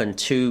so often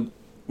to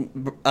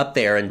up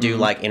there and do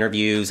like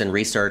interviews and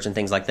research and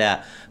things like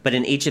that. But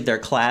in each of their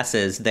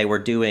classes, they were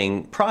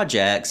doing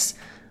projects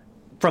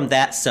from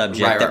that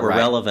subject that were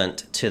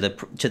relevant to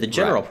the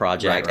general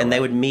project, and they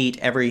would meet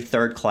every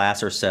third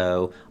class or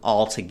so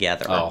all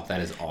together. Oh,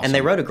 that is awesome. And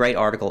they wrote a great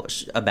article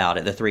about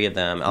it, the three of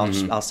them.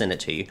 I'll send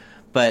it to you.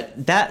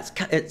 But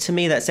to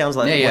me, that sounds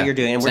like what you're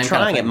doing. And we're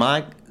trying at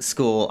my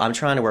school, I'm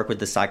trying to work with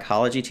the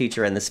psychology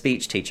teacher and the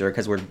speech teacher,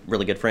 because we're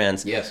really good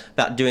friends,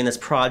 about doing this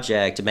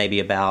project, maybe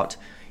about,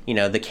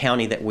 the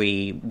county that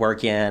we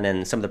work in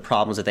and some of the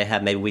problems that they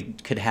have. Maybe we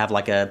could have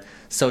like a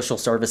social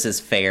services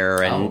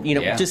fair and,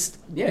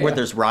 where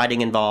there's writing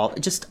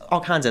involved, just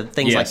all kinds of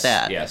things like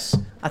that. Yes.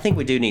 I think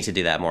we do need to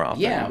do that more often.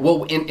 Yeah.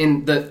 Well,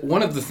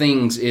 one of the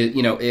things is,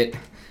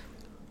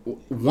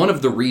 one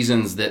of the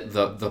reasons that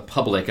the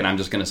public, and I'm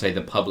just going to say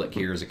the public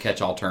here is a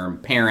catch-all term,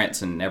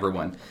 parents and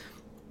everyone,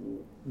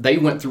 they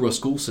went through a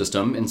school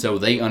system, and so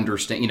they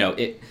understand,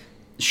 it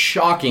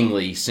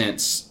shockingly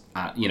since,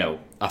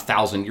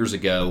 1,000 years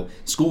ago,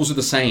 schools are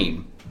the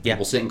same. Yeah.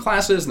 People sit in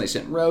classes, and they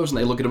sit in rows, and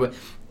they look at it,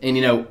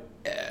 and,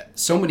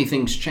 so many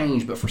things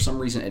change, but for some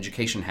reason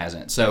education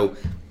hasn't. So,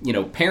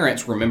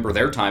 parents remember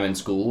their time in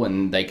school,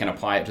 and they can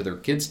apply it to their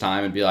kids'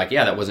 time and be like,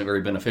 yeah, that wasn't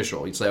very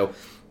beneficial. So,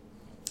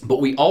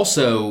 but we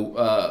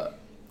also,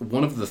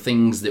 one of the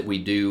things that we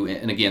do,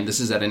 and again,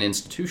 this is at an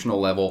institutional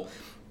level,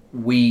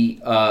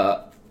 we,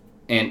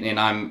 and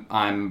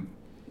I'm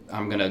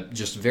going to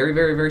just very,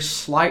 very, very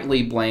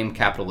slightly blame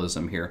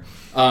capitalism here,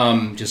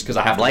 just because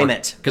I have blame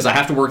it because I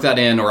have to work that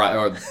in, or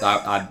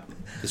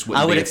this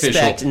wouldn't be official.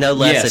 Expect no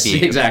less of you.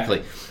 Yes,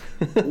 exactly.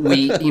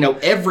 We,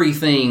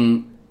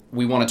 everything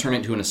we want to turn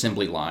into an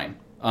assembly line.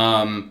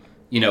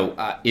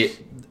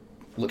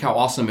 Look how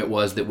awesome it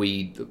was that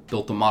we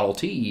built the Model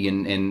T,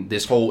 and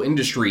this whole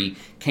industry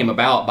came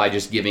about by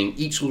just giving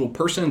each little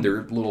person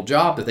their little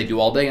job that they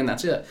do all day, and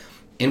that's it.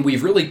 And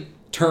we've really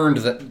turned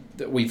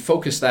that we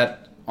focused that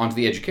onto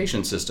the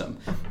education system.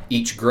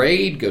 Each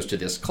grade goes to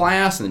this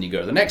class, and then you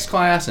go to the next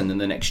class, and then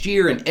the next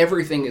year, and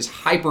everything is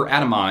hyper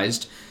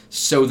atomized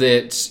so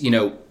that,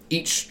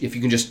 if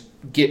you can just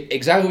get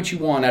exactly what you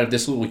want out of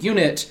this little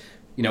unit,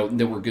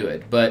 then we're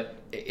good. But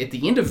at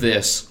the end of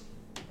this,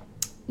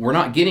 we're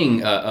not getting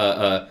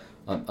the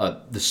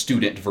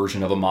student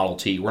version of a Model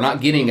T. We're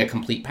not getting a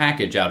complete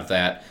package out of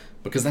that,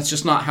 because that's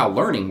just not how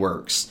learning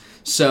works.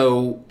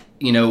 So,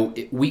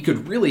 we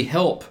could really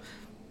help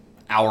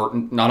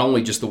not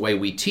only just the way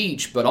we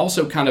teach, but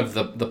also kind of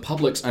the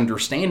public's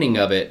understanding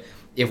of it,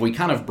 if we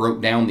kind of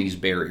broke down these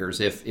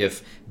barriers.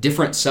 If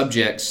different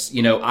subjects,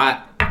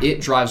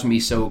 it drives me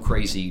so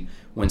crazy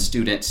when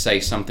students say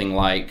something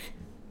like,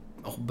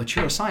 "Oh, but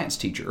you're a science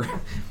teacher."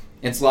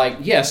 It's like,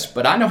 yes,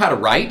 but I know how to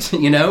write.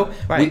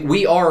 Right.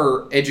 We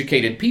are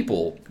educated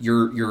people.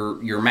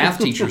 Your math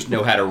teachers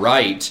know how to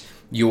write.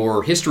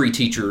 Your history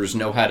teachers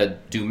know how to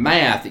do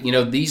math.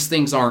 These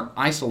things aren't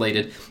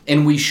isolated,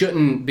 and we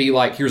shouldn't be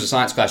like, here's a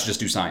science class, just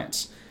do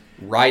science.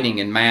 Writing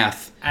and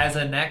math. As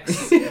an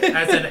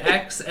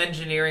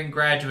ex-engineering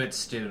graduate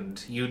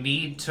student, you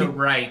need to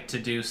write to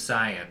do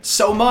science.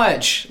 So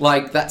much.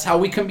 Like, that's how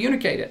we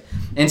communicate it.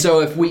 And so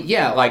if we,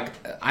 I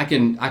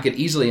could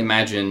easily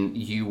imagine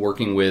you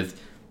working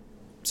with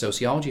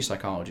psychology,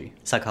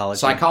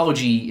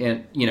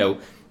 and,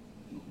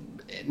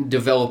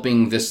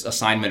 developing this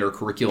assignment or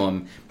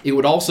curriculum. It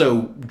would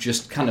also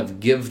just kind of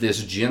give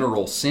this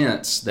general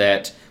sense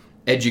that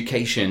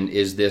education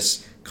is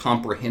this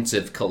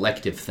comprehensive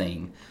collective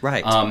thing.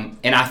 Right.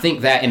 And I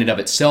think that in and of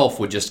itself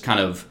would just kind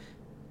of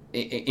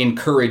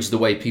encourage the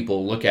way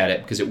people look at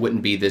it, because it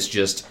wouldn't be this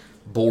just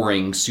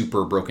boring,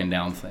 super broken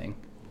down thing.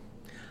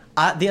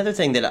 The other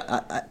thing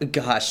that,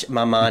 gosh,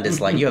 my mind is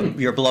like,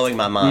 you're blowing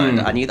my mind.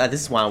 I knew that.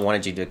 This is why I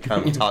wanted you to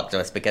come talk to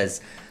us, because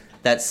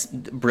that's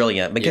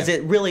brilliant. Because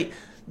it really,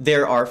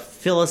 there are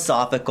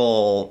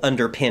philosophical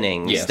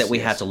underpinnings that we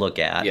have to look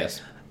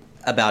at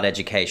about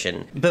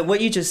education. But what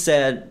you just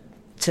said,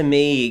 to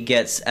me,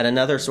 gets at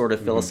another sort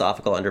of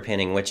philosophical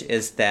underpinning, which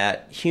is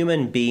that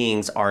human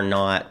beings are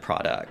not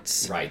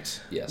products.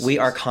 Right, yes. We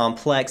are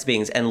complex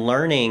beings, and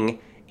learning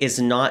is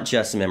not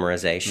just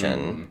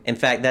memorization. In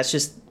fact, that's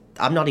just,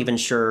 I'm not even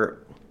sure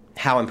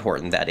how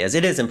important that is.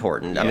 It is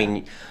important. I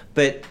mean,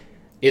 but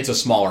it's a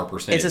smaller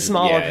percentage. It's a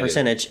smaller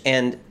percentage.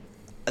 And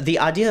the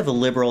idea of a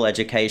liberal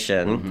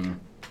education,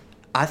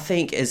 I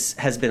think,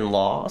 has been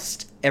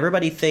lost.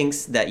 Everybody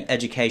thinks that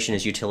education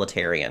is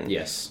utilitarian.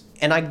 Yes.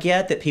 And I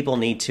get that people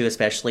need to,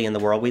 especially in the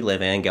world we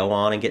live in, go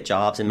on and get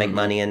jobs and make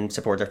money and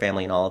support their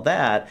family and all of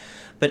that.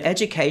 But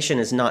education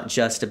is not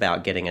just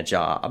about getting a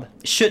job.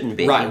 It shouldn't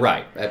be.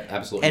 Right.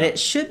 Absolutely. And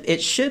not.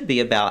 it should be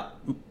about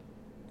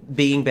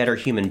being better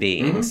human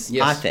beings,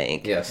 Yes. I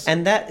think. Yes.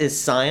 And that is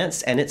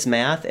science, and it's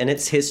math, and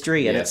it's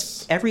history, and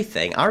Yes. it's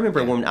everything. I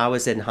remember when I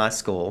was in high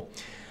school,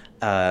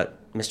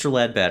 Mr.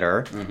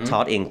 Ledbetter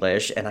taught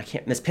English, and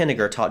Miss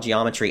Penniger taught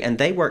geometry, and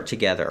they worked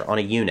together on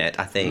a unit,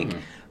 I think.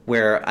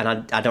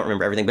 And I don't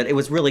remember everything, but it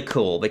was really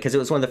cool because it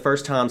was one of the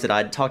first times that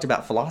I'd talked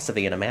about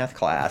philosophy in a math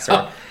class,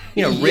 or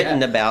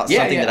written about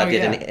something that I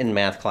did in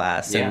math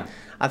class. Yeah. And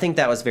I think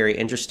that was very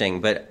interesting.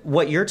 But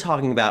what you're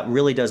talking about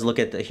really does look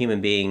at the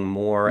human being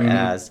more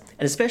as,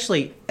 and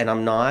especially, and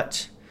I'm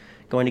not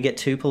going to get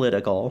too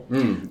political,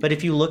 but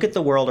if you look at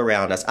the world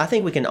around us, I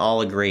think we can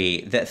all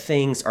agree that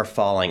things are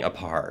falling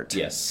apart.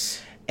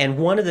 Yes. And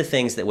one of the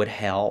things that would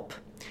help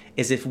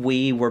is if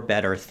we were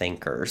better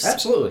thinkers.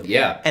 Absolutely.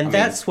 Yeah. And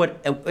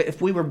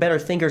if we were better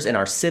thinkers in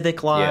our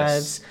civic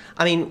lives.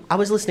 I mean, I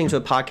was listening to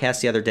a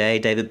podcast the other day,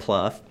 David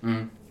Plouffe,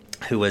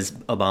 who was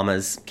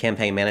Obama's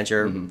campaign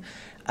manager,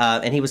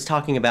 and he was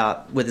talking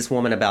with this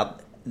woman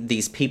about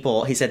these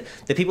people. He said,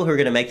 the people who are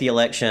going to make the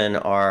election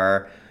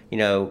are,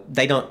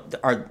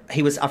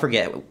 I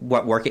forget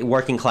what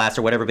working class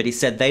or whatever, but he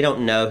said they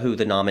don't know who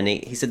the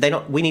nominee, he said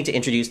we need to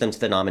introduce them to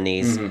the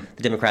nominees, the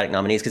Democratic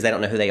nominees, because they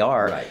don't know who they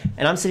are. Right.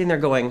 And I'm sitting there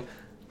going,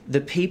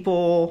 the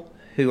people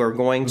who are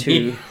going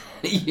to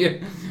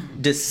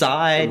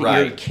decide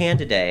your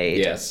candidate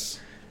Yes.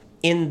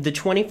 in the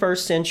 21st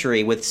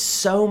century with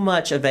so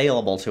much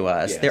available to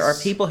us, there are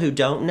people who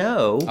don't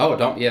know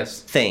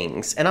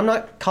things. And I'm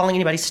not calling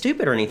anybody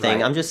stupid or anything.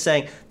 Right. I'm just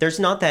saying there's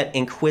not that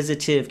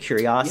inquisitive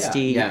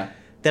curiosity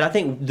that I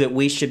think that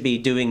we should be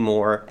doing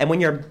more. And when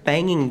you're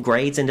banging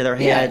grades into their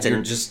heads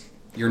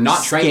you're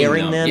not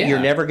training them. You're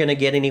never going to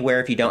get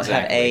anywhere if you don't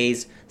have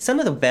A's. Some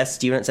of the best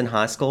students in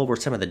high school were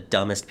some of the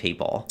dumbest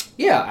people.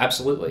 Yeah,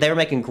 absolutely. They were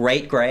making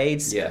great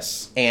grades.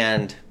 Yes.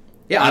 And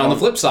yeah, and on the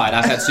flip side,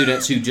 I've had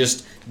students who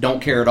just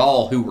don't care at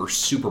all who were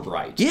super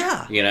bright.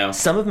 Yeah. You know?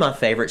 Some of my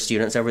favorite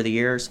students over the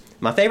years,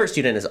 my favorite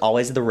student is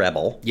always the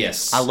rebel.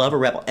 Yes. I love a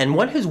rebel. And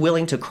one who's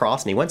willing to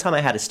cross me. One time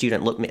I had a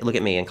student look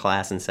at me in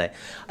class and say,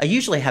 I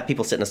usually have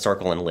people sit in a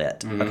circle and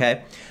lit,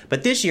 okay?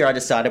 But this year I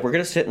decided we're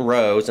going to sit in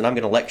rows and I'm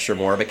going to lecture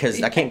more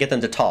because I can't get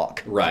them to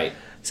talk. Right.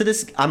 So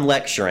I'm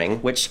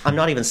lecturing, which I'm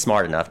not even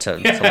smart enough to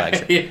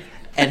lecture.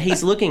 And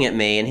he's looking at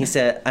me and he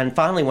said, and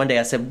finally one day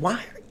I said,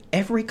 why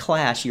every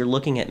class you're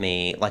looking at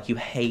me like you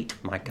hate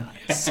my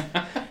guts?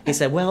 He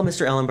said, well,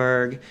 Mr.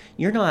 Ellenberg,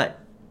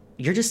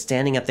 you're just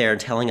standing up there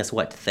and telling us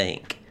what to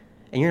think,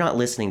 and you're not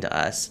listening to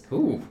us.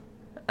 Ooh.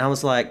 And I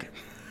was like,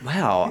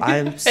 wow,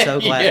 I'm so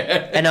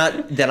glad.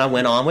 And then I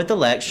went on with the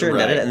lecture,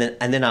 Right.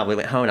 and then I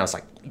went home and I was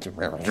like,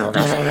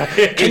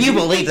 can you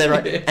believe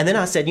that? And then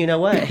I said, you know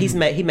what? He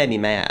made me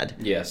mad.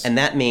 Yes. And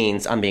that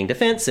means I'm being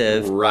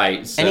defensive.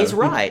 Right. So. And he's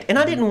right. And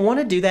I didn't want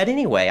to do that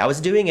anyway. I was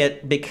doing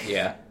it because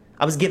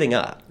I was giving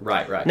up.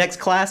 Right. Next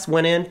class,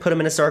 went in, put him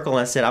in a circle,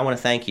 and I said, I want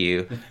to thank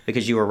you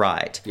because you were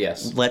right.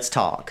 Yes. Let's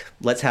talk.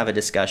 Let's have a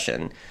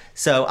discussion.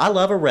 So I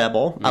love a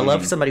rebel. I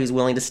love somebody who's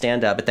willing to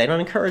stand up, but they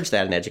don't encourage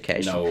that in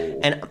education. No.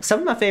 And some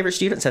of my favorite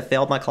students have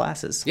failed my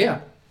classes.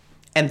 Yeah.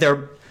 And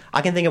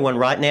I can think of one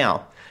right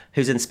now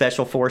who's in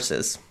special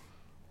forces.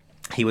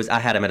 I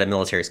had him at a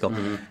military school.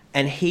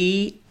 And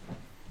he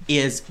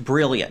is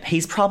brilliant.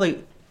 He's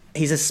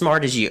as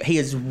smart as you. He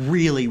is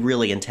really,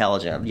 really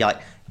intelligent. Like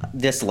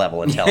this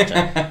level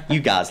intelligent. You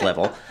guys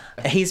level.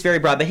 He's very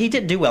bright, but he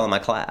didn't do well in my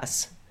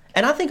class.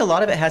 And I think a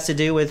lot of it has to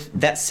do with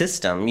that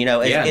system.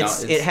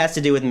 It has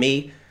to do with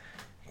me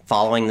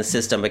following the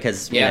system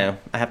because, I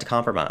have to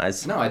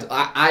compromise. No,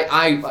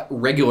 I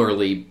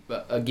regularly,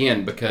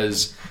 again,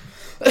 because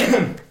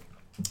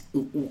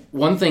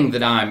one thing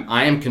that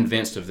I am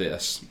convinced of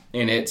this,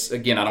 and it's,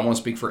 again, I don't want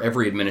to speak for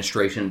every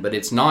administration, but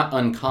it's not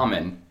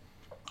uncommon.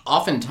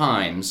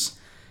 Oftentimes,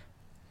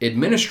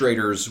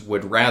 administrators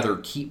would rather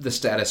keep the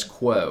status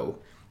quo,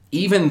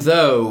 even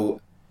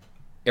though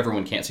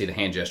everyone can't see the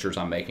hand gestures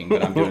I'm making,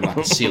 but I'm doing like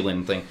a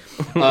ceiling thing.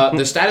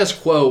 The status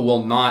quo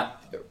will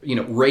not,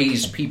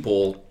 raise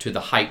people to the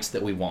heights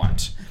that we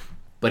want,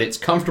 but it's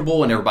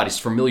comfortable and everybody's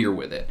familiar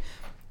with it.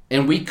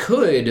 And we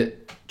could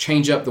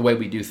change up the way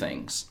we do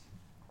things,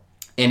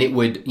 and it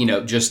would,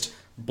 just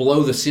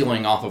blow the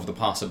ceiling off of the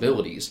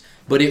possibilities.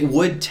 But it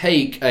would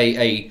take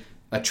a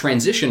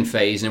transition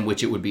phase in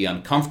which it would be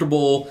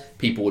uncomfortable,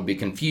 people would be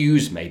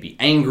confused, maybe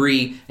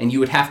angry, and you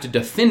would have to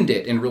defend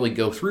it and really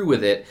go through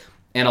with it.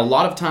 And a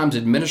lot of times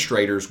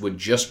administrators would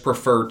just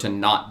prefer to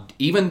not,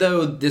 even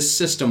though this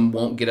system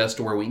won't get us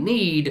to where we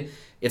need,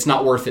 it's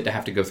not worth it to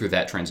have to go through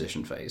that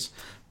transition phase.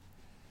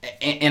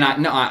 And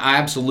I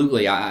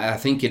absolutely, I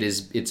think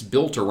it's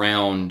built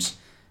around,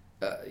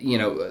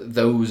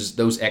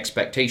 those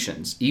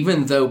expectations.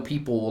 Even though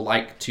people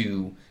like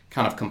to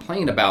kind of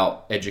complain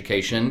about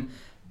education,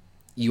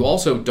 you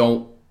also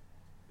don't,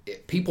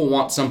 people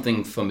want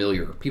something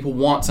familiar. People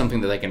want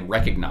something that they can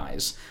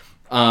recognize.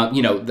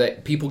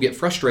 That people get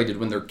frustrated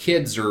when their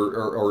kids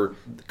or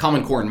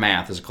Common Core in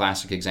math is a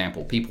classic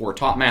example. People were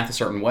taught math a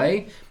certain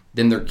way,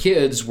 then their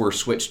kids were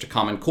switched to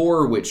Common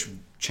Core, which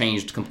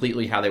changed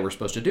completely how they were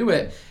supposed to do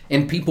it,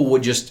 and people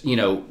would just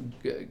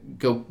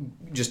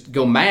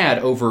go mad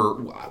over,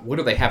 what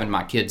are they having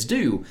my kids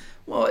do?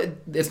 Well,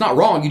 it's not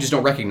wrong, you just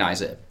don't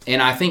recognize it.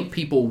 And I think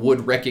people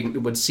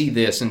would see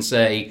this and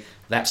say,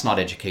 that's not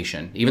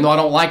education. Even though I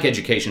don't like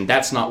education,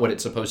 that's not what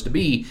it's supposed to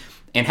be.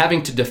 And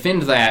having to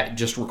defend that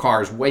just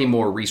requires way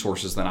more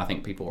resources than I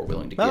think people are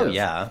willing to give. Oh,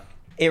 yeah.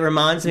 It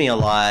reminds me a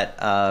lot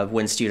of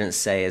when students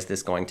say, is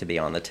this going to be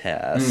on the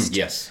test?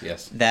 Yes.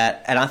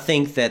 And I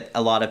think that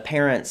a lot of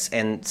parents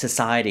and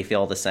society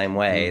feel the same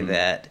way,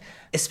 that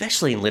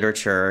especially in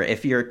literature,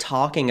 if you're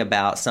talking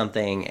about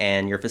something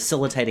and you're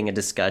facilitating a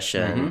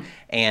discussion,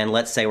 and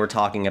let's say we're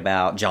talking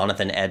about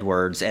Jonathan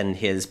Edwards and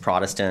his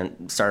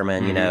Protestant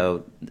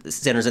sermon,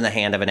 sinners in the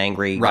hand of an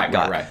angry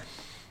God. Right.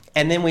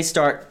 And then we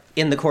start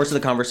in the course of the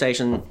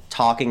conversation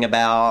talking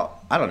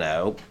about, I don't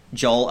know,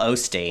 Joel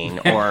Osteen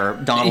or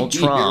Donald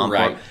Trump.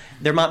 Right. Or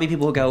there might be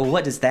people who go,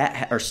 what does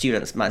that, or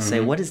students might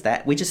say, what is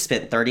that? We just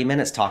spent 30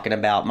 minutes talking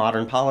about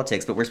modern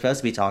politics, but we're supposed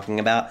to be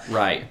talking about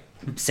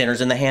sinners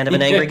in the hand of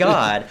an angry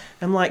God.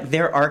 I'm like,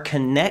 there are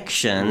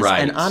connections,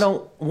 and I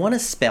don't want to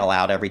spell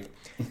out everything.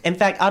 In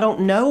fact, I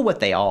don't know what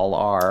they all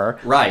are.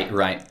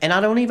 Right. And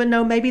I don't even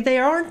know, maybe they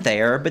aren't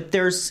there, but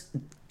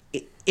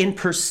in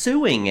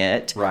pursuing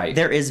it,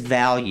 there is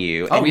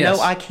value. And no,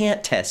 I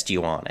can't test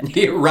you on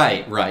it.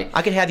 Right.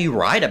 I could have you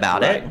write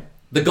about it.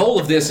 The goal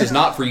of this is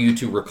not for you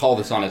to recall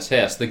this on a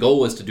test. The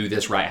goal is to do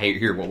this right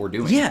here, what we're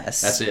doing. Yes.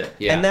 That's it.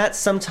 Yeah. And that's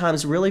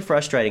sometimes really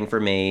frustrating for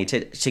me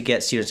to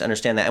get students to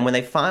understand that. And when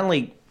they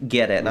finally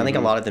get it, and I think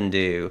a lot of them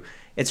do,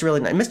 it's really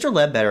nice. Mr.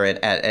 Ledbetter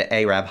at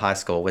Arab High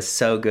School was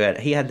so good.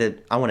 He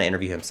had I want to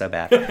interview him so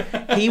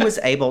bad. He was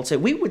able to,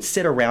 we would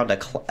sit around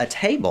a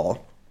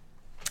table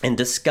and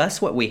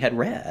discuss what we had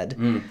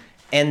read.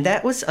 And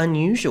that was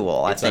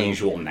unusual, I think. It's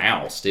unusual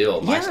now,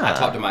 still. I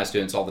talk to my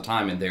students all the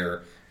time in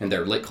their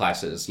lit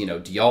classes.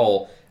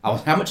 How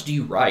much do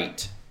you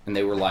write? And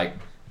they were like,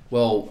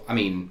 well, I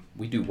mean,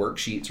 we do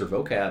worksheets or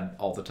vocab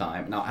all the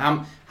time.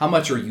 Now, how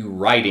much are you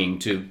writing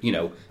to,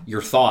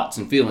 your thoughts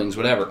and feelings,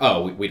 whatever?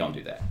 Oh, we don't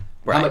do that.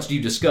 Right. How much do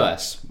you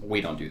discuss?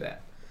 We don't do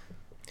that.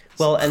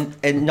 Well,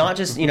 and not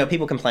just,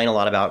 people complain a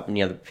lot about,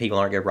 people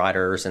aren't good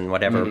writers and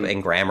whatever,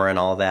 and grammar and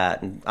all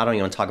that. And I don't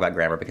even want to talk about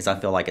grammar because I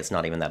feel like it's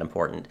not even that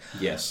important.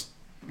 Yes.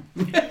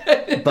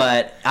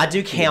 But I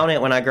do count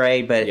it when I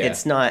grade, but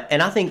it's not.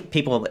 And I think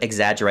people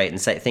exaggerate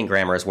and think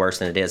grammar is worse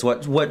than it is.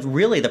 What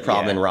really the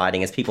problem in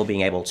writing is people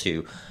being able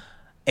to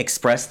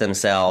express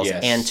themselves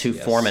and to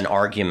form an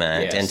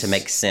argument and to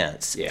make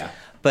sense. Yeah.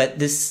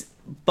 But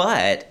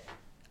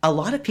a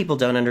lot of people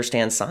don't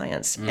understand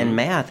science and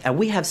math. And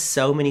we have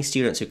so many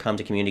students who come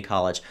to community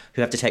college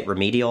who have to take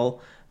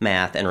remedial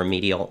math and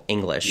remedial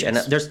English. Yes. And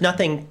there's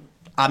nothing,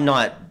 I'm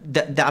not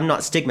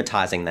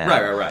stigmatizing that.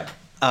 Right.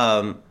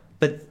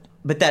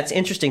 But that's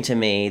interesting to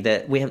me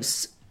that we have.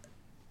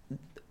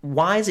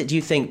 Why is it, do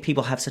you think,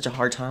 people have such a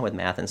hard time with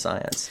math and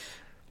science?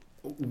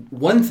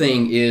 One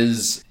thing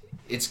is,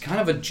 it's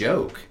kind of a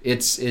joke. For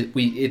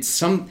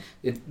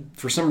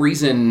some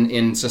reason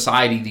in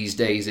society these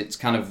days, it's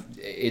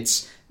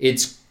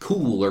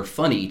cool or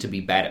funny to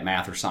be bad at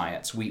math or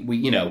science.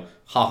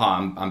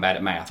 I'm bad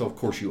at math. Oh, of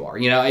course you are.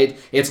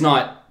 It's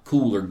not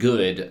cool or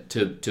good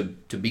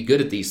to be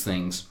good at these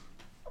things.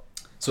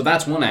 So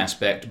that's one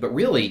aspect. But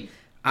really,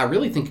 I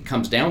really think it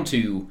comes down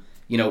to,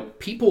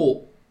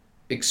 people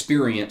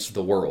experience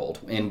the world,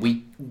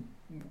 and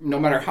no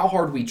matter how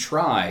hard we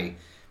try,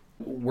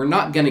 we're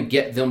not going to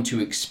get them to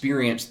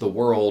experience the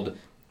world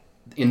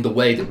in the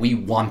way that we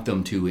want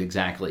them to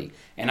exactly.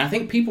 And I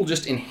think people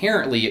just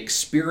inherently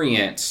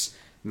experience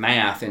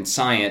math and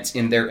science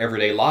in their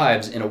everyday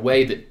lives in a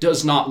way that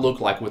does not look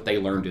like what they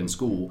learned in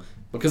school,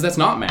 because that's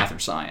not math or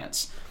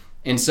science.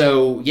 And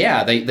so,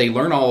 they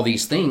learn all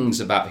these things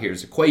about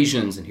here's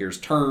equations and here's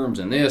terms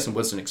and this and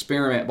what's an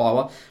experiment, blah,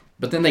 blah.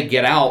 But then they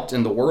get out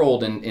in the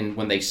world and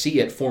when they see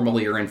it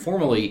formally or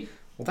informally,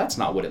 well, that's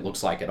not what it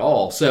looks like at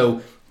all.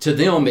 So to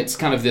them, it's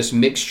kind of this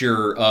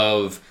mixture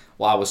of,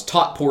 well, I was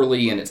taught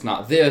poorly and it's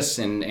not this,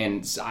 and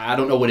I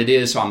don't know what it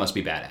is, so I must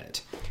be bad at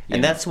it.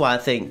 And that's why I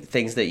think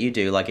things that you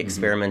do, like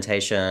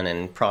experimentation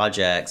and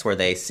projects where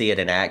they see it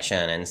in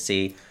action and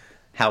see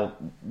how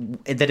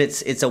that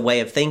it's a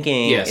way of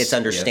thinking, it's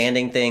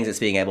understanding things, it's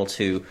being able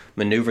to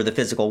maneuver the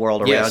physical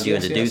world around you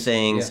and to do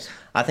things. Yes.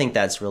 I think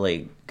that's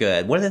really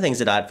good. One of the things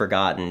that I'd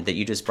forgotten that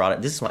you just brought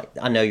up, this is why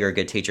I know you're a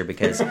good teacher,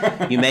 because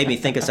you made me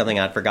think of something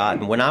I'd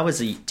forgotten. When I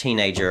was a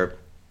teenager,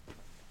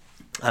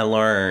 I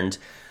learned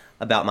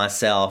about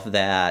myself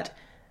that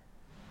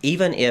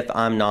even if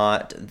I'm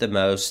not the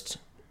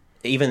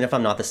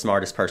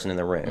smartest person in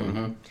the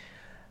room,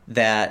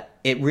 that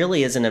it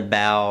really isn't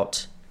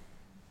about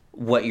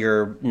what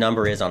your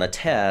number is on a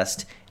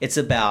test. It's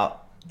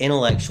about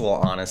intellectual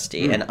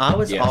honesty. And I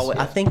was Yes, always,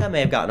 I yes. think I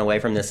may have gotten away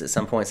from this at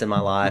some points in my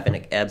life, and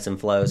it ebbs and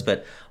flows.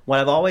 But what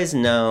I've always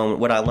known,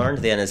 what I learned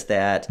then is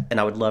that, and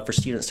I would love for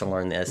students to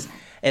learn this,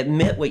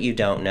 admit what you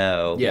don't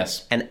know.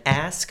 Yes. And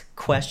ask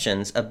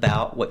questions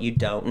about what you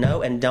don't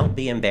know, and don't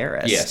be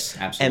embarrassed. Yes,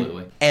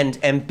 absolutely. And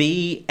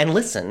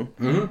listen.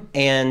 Mm-hmm.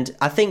 And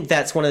I think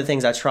that's one of the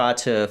things I try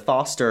to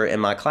foster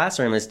in my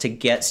classroom, is to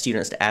get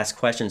students to ask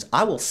questions.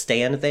 I will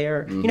stand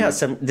there. You know,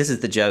 this is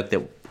the joke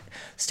that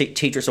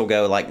teachers will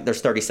go like, there's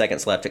 30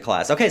 seconds left at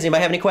class. Okay, does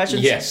anybody have any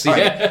questions? Yes. All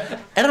right. Yeah.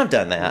 And I've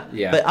done that.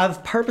 Yeah. But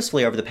I've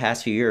purposefully, over the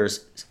past few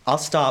years, I'll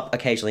stop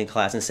occasionally in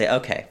class and say,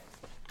 okay,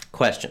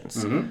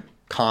 questions,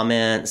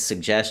 comments,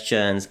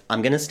 suggestions.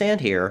 I'm going to stand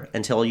here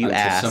until you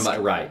Until ask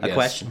somebody- right, a yes.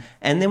 question.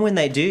 And then when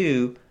they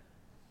do,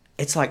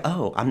 it's like,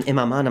 oh, in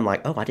my mind, I'm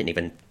like, oh, I didn't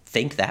even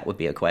think that would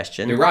be a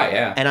question. You're right,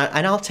 yeah.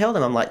 And I'll tell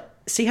them, I'm like,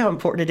 see how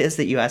important it is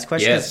that you ask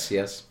questions? Yes,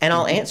 yes. And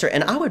I'll answer.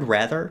 And I would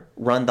rather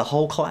run the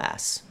whole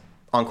class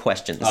on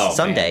questions. Oh,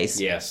 Some man, days,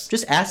 yes.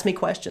 just ask me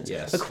questions.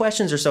 Yes. But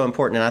questions are so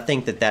important, and I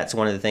think that that's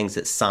one of the things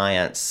that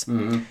science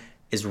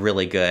is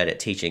really good at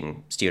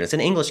teaching students,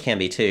 and English can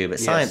be too.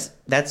 But science,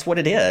 that's what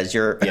it is.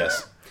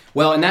 Yes.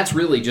 Well, and that's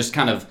really just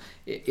kind of,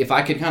 if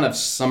I could kind of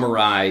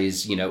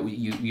summarize,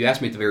 you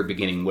asked me at the very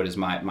beginning, what is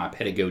my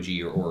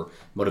pedagogy or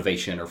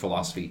motivation or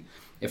philosophy?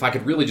 If I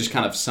could really just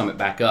kind of sum it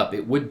back up,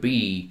 it would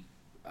be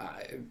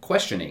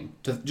questioning,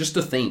 just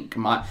to think.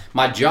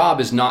 My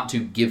job is not to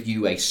give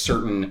you a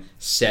certain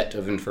set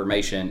of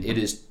information. It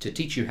is to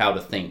teach you how to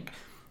think.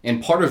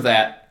 And part of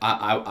that,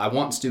 I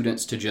want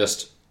students to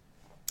just,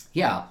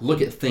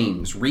 look at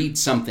things, read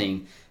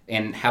something,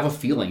 and have a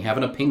feeling, have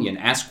an opinion,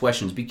 ask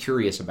questions, be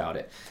curious about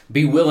it.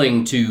 Be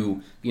willing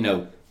to,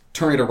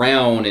 turn it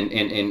around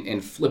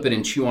and flip it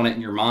and chew on it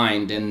in your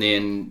mind, and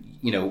then,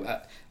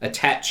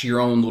 attach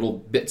your own little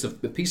bits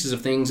of pieces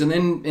of things, and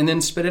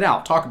then spit it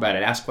out, talk about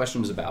it, ask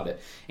questions about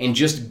it, and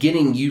just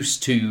getting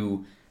used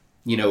to,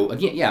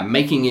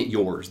 making it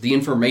yours. The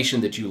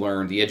information that you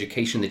learn, the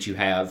education that you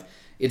have,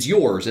 it's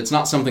yours. It's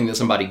not something that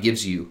somebody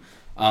gives you.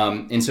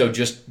 And so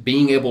just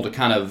being able to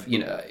kind of,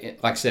 like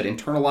I said,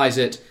 internalize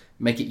it,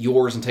 make it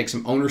yours, and take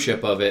some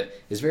ownership of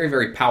it is very,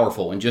 very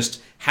powerful. And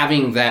just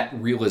having that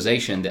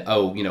realization that,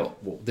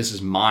 this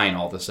is mine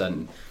all of a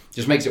sudden,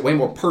 just makes it way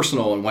more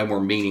personal and way more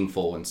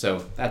meaningful. And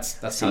so that's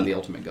kind of the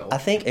ultimate goal. I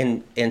think,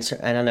 and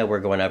I know we're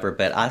going over,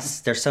 but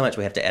there's so much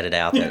we have to edit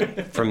out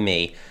from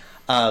me.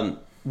 One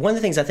of the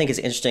things I think is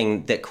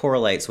interesting that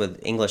correlates with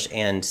English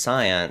and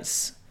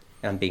science,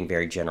 and I'm being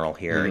very general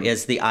here,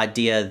 is the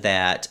idea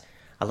that,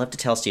 I love to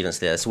tell students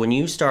this, when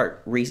you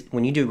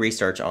do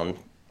research on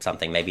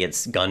something, maybe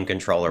it's gun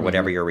control or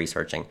whatever you're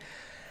researching,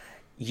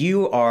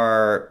 you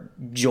are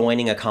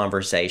joining a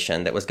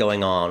conversation that was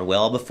going on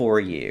well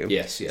before you.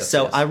 Yes.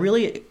 So I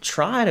really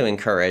try to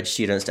encourage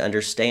students to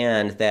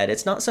understand that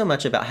it's not so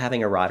much about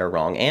having a right or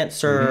wrong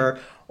answer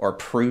or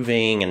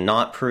proving and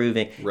not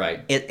proving. Right.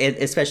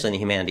 Especially in the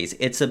humanities.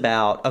 It's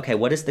about, okay,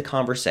 what is the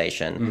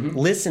conversation?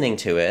 Listening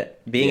to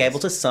it, being able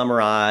to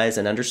summarize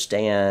and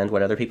understand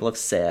what other people have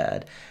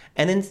said,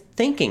 and then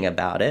thinking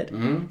about it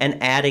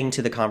and adding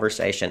to the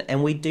conversation.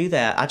 And we do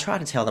that. I try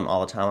to tell them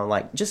all the time. I'm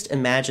like, just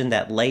imagine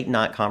that late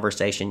night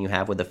conversation you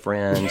have with a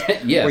friend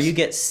Yes. where you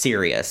get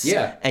serious.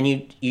 Yeah.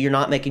 And you're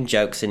not making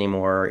jokes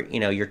anymore.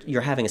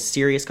 You're having a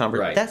serious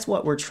conversation. Right. That's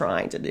what we're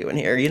trying to do in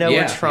here. Yeah,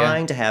 We're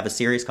trying to have a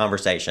serious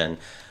conversation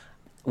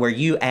where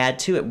you add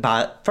to it.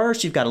 But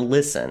first, you've got to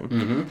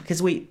listen.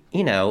 Because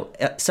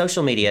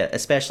social media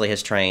especially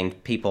has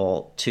trained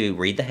people to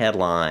read the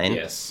headline.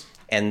 Yes.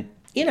 And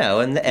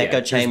and the echo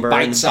There's chamber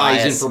and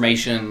bite-sized bias.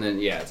 information,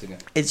 and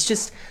It's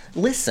just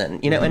listen,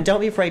 and don't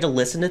be afraid to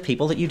listen to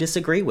people that you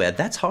disagree with.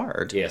 That's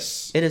hard.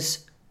 yes. It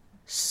is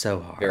so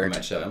hard. Very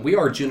much so. And we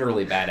are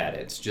generally bad at it.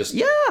 It's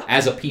just,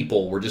 as a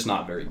people, we're just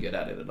not very good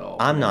at it at all.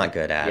 I'm not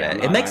good at Yeah, it. I'm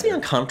It not makes me either.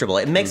 uncomfortable.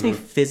 It makes me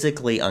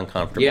physically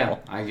uncomfortable. Yeah,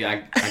 I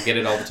get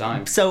it all the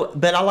time. So,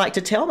 but I like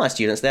to tell my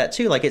students that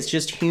too. Like, it's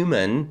just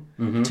human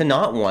to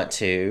not want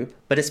to,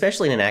 but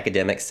especially in an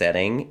academic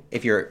setting,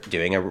 if you're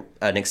doing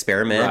an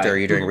experiment or Right.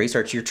 you're doing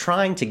research, you're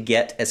trying to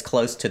get as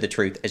close to the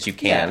truth as you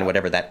can, Yeah.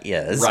 whatever that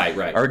is. Right.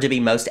 Or to be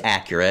most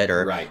accurate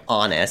or Right.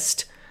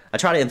 honest. I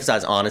try to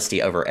emphasize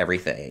honesty over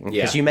everything.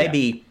 Because Yeah, you may yeah.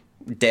 be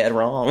dead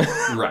wrong.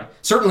 Right.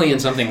 Certainly in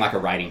something like a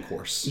writing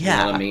course. You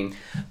know what I mean?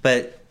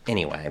 But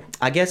anyway,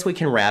 I guess we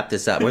can wrap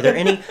this up. Were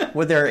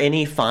there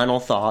any final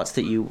thoughts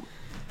that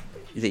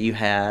you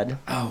had?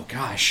 Oh,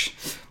 gosh.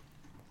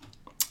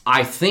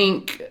 I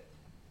think...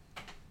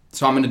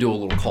 So I'm going to do a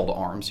little call to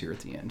arms here at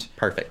the end.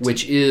 Perfect.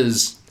 Which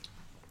is...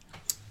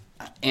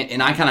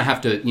 And I kind of have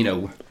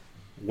to,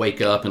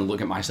 wake up and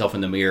look at myself in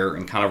the mirror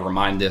and kind of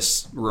remind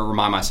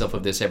myself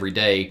of this every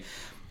day,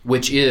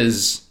 which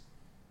is...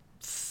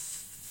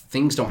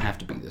 Things don't have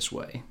to be this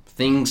way.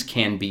 Things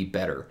can be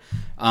better.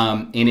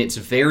 And it's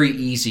very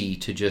easy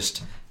to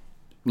just,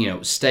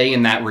 stay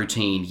in that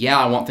routine. Yeah,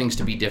 I want things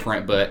to be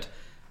different, but,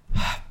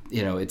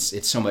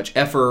 it's so much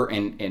effort.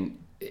 And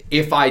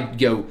if I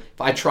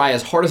try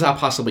as hard as I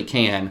possibly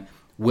can,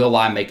 will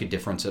I make a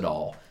difference at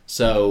all?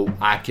 So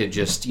I could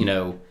just,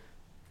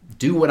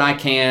 do what I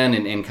can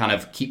and kind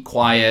of keep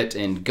quiet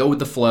and go with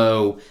the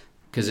flow,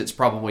 because it's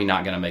probably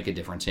not going to make a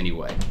difference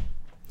anyway.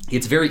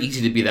 It's very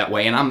easy to be that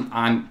way, and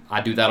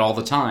I do that all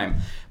the time.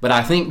 But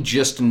I think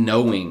just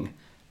knowing,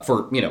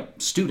 for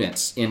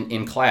students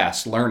in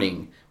class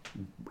learning,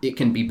 it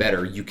can be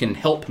better. You can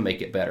help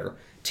make it better.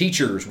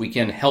 Teachers, we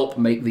can help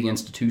make the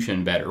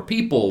institution better.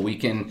 People, we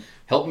can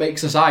help make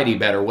society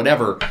better.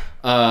 Whatever.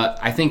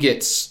 I think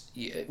it's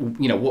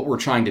what we're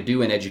trying to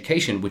do in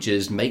education, which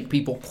is make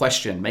people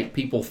question, make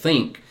people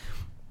think.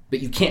 But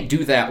you can't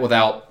do that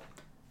without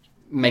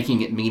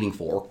making it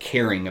meaningful or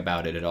caring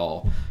about it at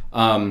all.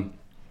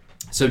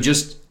 So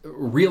just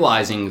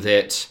realizing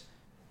that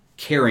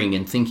caring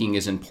and thinking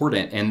is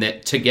important, and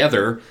that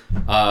together,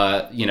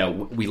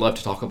 we love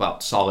to talk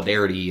about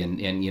solidarity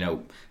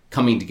and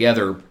coming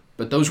together,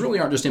 but those really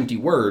aren't just empty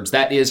words.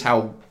 That is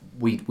how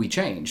we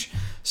change.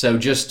 So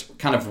just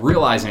kind of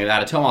realizing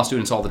that. I tell my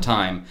students all the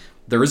time,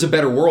 there is a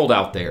better world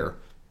out there,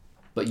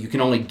 but you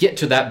can only get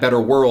to that better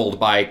world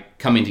by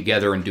coming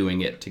together and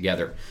doing it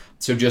together.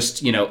 So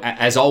just,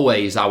 as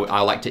always,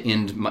 I like to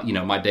end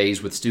my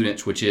days with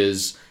students, which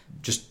is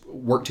just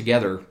work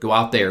together, go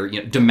out there,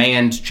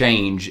 demand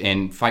change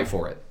and fight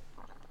for it.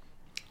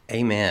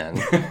 Amen.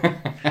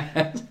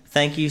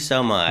 Thank you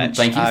so much.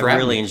 Thank you for I having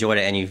really me. enjoyed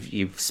it, and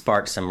you've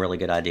sparked some really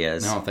good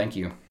ideas. No, thank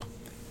you.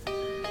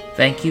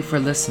 Thank you for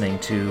listening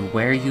to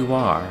Where You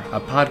Are, a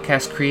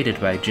podcast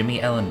created by Jimmy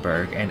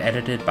Ellenberg and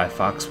edited by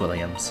Fox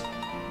Williams.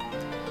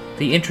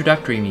 The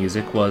introductory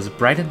music was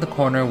Brighten the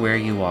Corner Where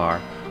You Are,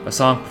 a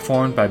song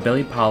performed by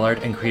Billy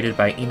Pollard and created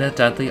by Ina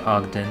Dudley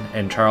Ogden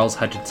and Charles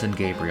Hutchinson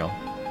Gabriel.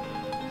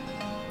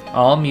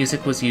 All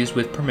music was used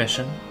with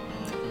permission.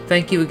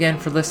 Thank you again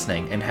for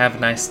listening, and have a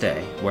nice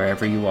day,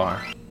 wherever you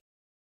are.